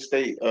Michigan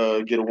State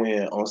get a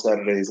win on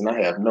Saturdays, and I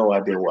have no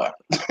idea why.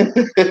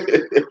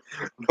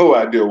 No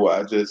idea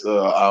why. Just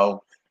I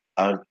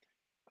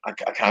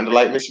kind of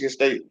like Michigan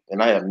State,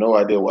 and I have no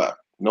idea why.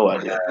 No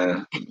idea.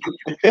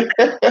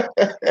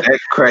 That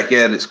crack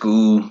at it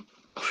school.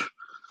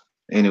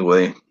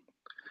 Anyway.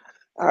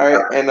 All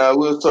right, and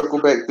we'll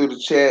circle back through the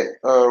chat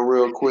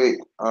real quick.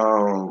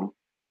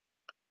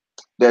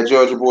 That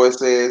Georgia boy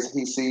says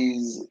he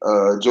sees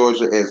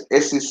Georgia as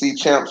SEC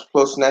champs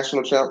plus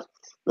national champs.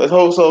 Let's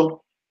hope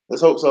so.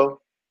 Let's hope so.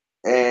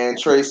 And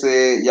Trey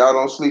said, y'all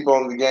don't sleep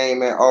on the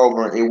game at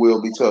Auburn. It will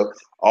be tough.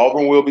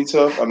 Auburn will be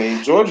tough. I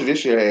mean, Georgia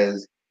this year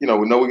has, we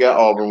know we got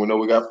Auburn. We know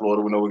we got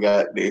Florida. We know we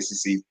got the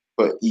SEC,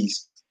 but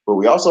East. But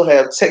we also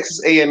have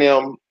Texas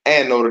A&M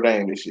and Notre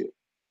Dame this year.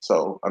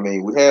 So, I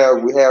mean, we have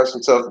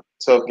some tough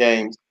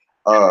games.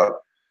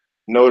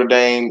 Notre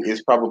Dame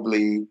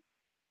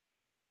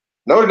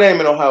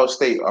and Ohio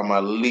State are my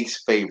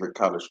least favorite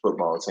college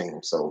football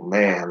team. So,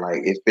 man,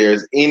 like if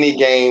there's any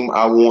game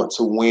I want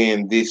to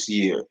win this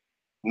year,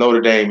 Notre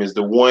Dame is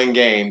the one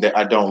game that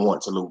I don't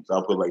want to lose.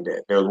 I'll put it like that.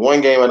 If there's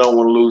one game I don't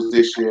want to lose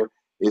this year,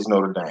 it's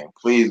Notre Dame.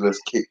 Please, let's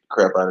kick the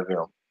crap out of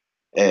them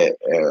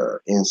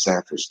in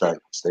Sanford Stadium.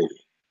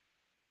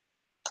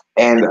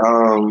 And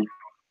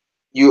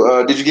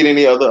you did you get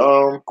any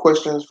other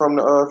questions from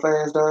the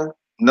fans, Don?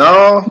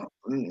 No,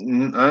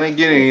 I didn't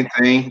get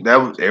anything.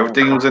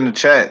 Everything was in the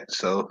chat.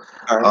 So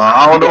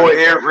I don't know what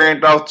Eric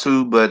ran off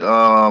to, but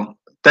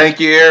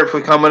thank you, Eric,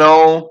 for coming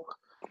on.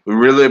 We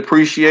really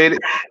appreciate it.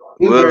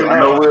 I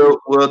know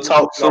we'll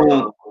talk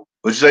soon.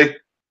 What'd you say?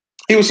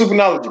 He was super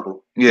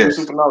knowledgeable. Yes. He was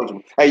super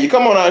knowledgeable. Hey, you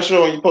come on our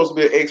show and you're supposed to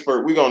be an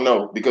expert. We're gonna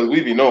know because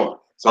we be knowing.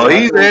 So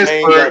he's an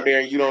expert out there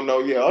and you don't know.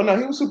 Yeah. Oh no,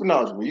 he was super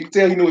knowledgeable. You can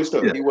tell he knew his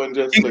stuff. Yeah. He wasn't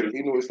just he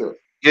knew his stuff.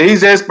 Yeah,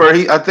 he's an expert.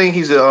 I think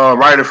he's a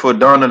writer for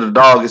Dawn of the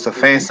Dog. It's a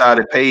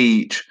fan-sided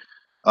page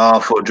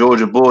for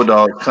Georgia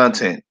Bulldog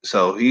content.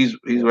 So he's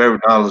very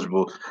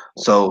knowledgeable.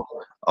 So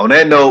on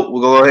that note,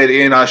 we'll go ahead and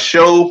end our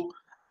show.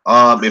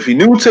 If you're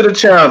new to the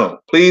channel,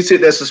 please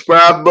hit that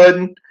subscribe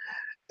button.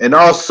 And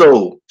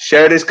also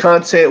share this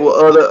content with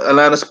other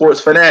Atlanta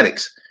sports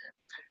fanatics.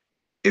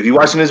 If you're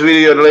watching this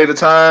video at a later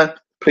time,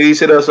 please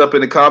hit us up in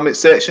the comment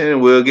section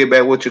and we'll get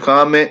back with your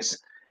comments.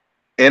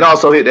 And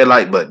also hit that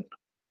like button.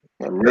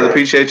 I really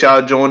appreciate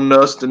y'all joining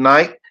us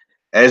tonight.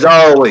 As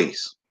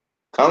always,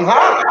 come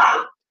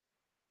high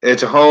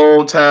at your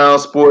hometown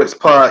sports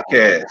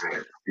podcast.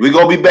 We're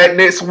going to be back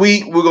next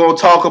week. We're going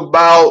to talk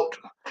about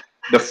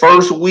the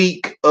first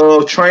week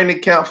of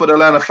training camp for the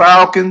Atlanta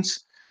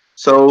Falcons.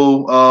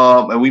 So,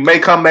 and we may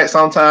come back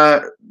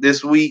sometime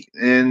this week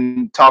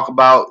and talk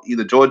about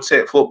either Georgia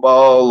Tech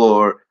football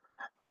or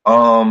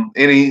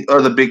any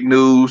other big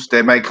news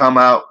that may come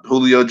out.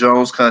 Julio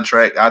Jones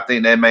contract. I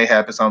think that may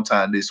happen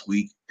sometime this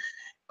week.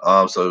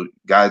 So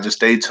guys, just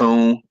stay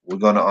tuned. We're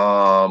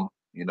gonna,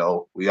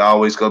 we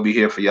always gonna be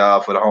here for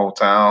y'all for the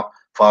hometown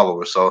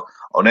followers. So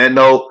on that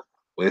note,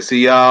 we'll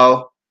see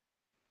y'all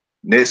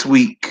next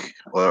week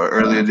or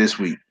earlier this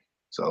week.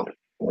 So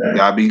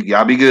y'all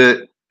be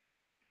good.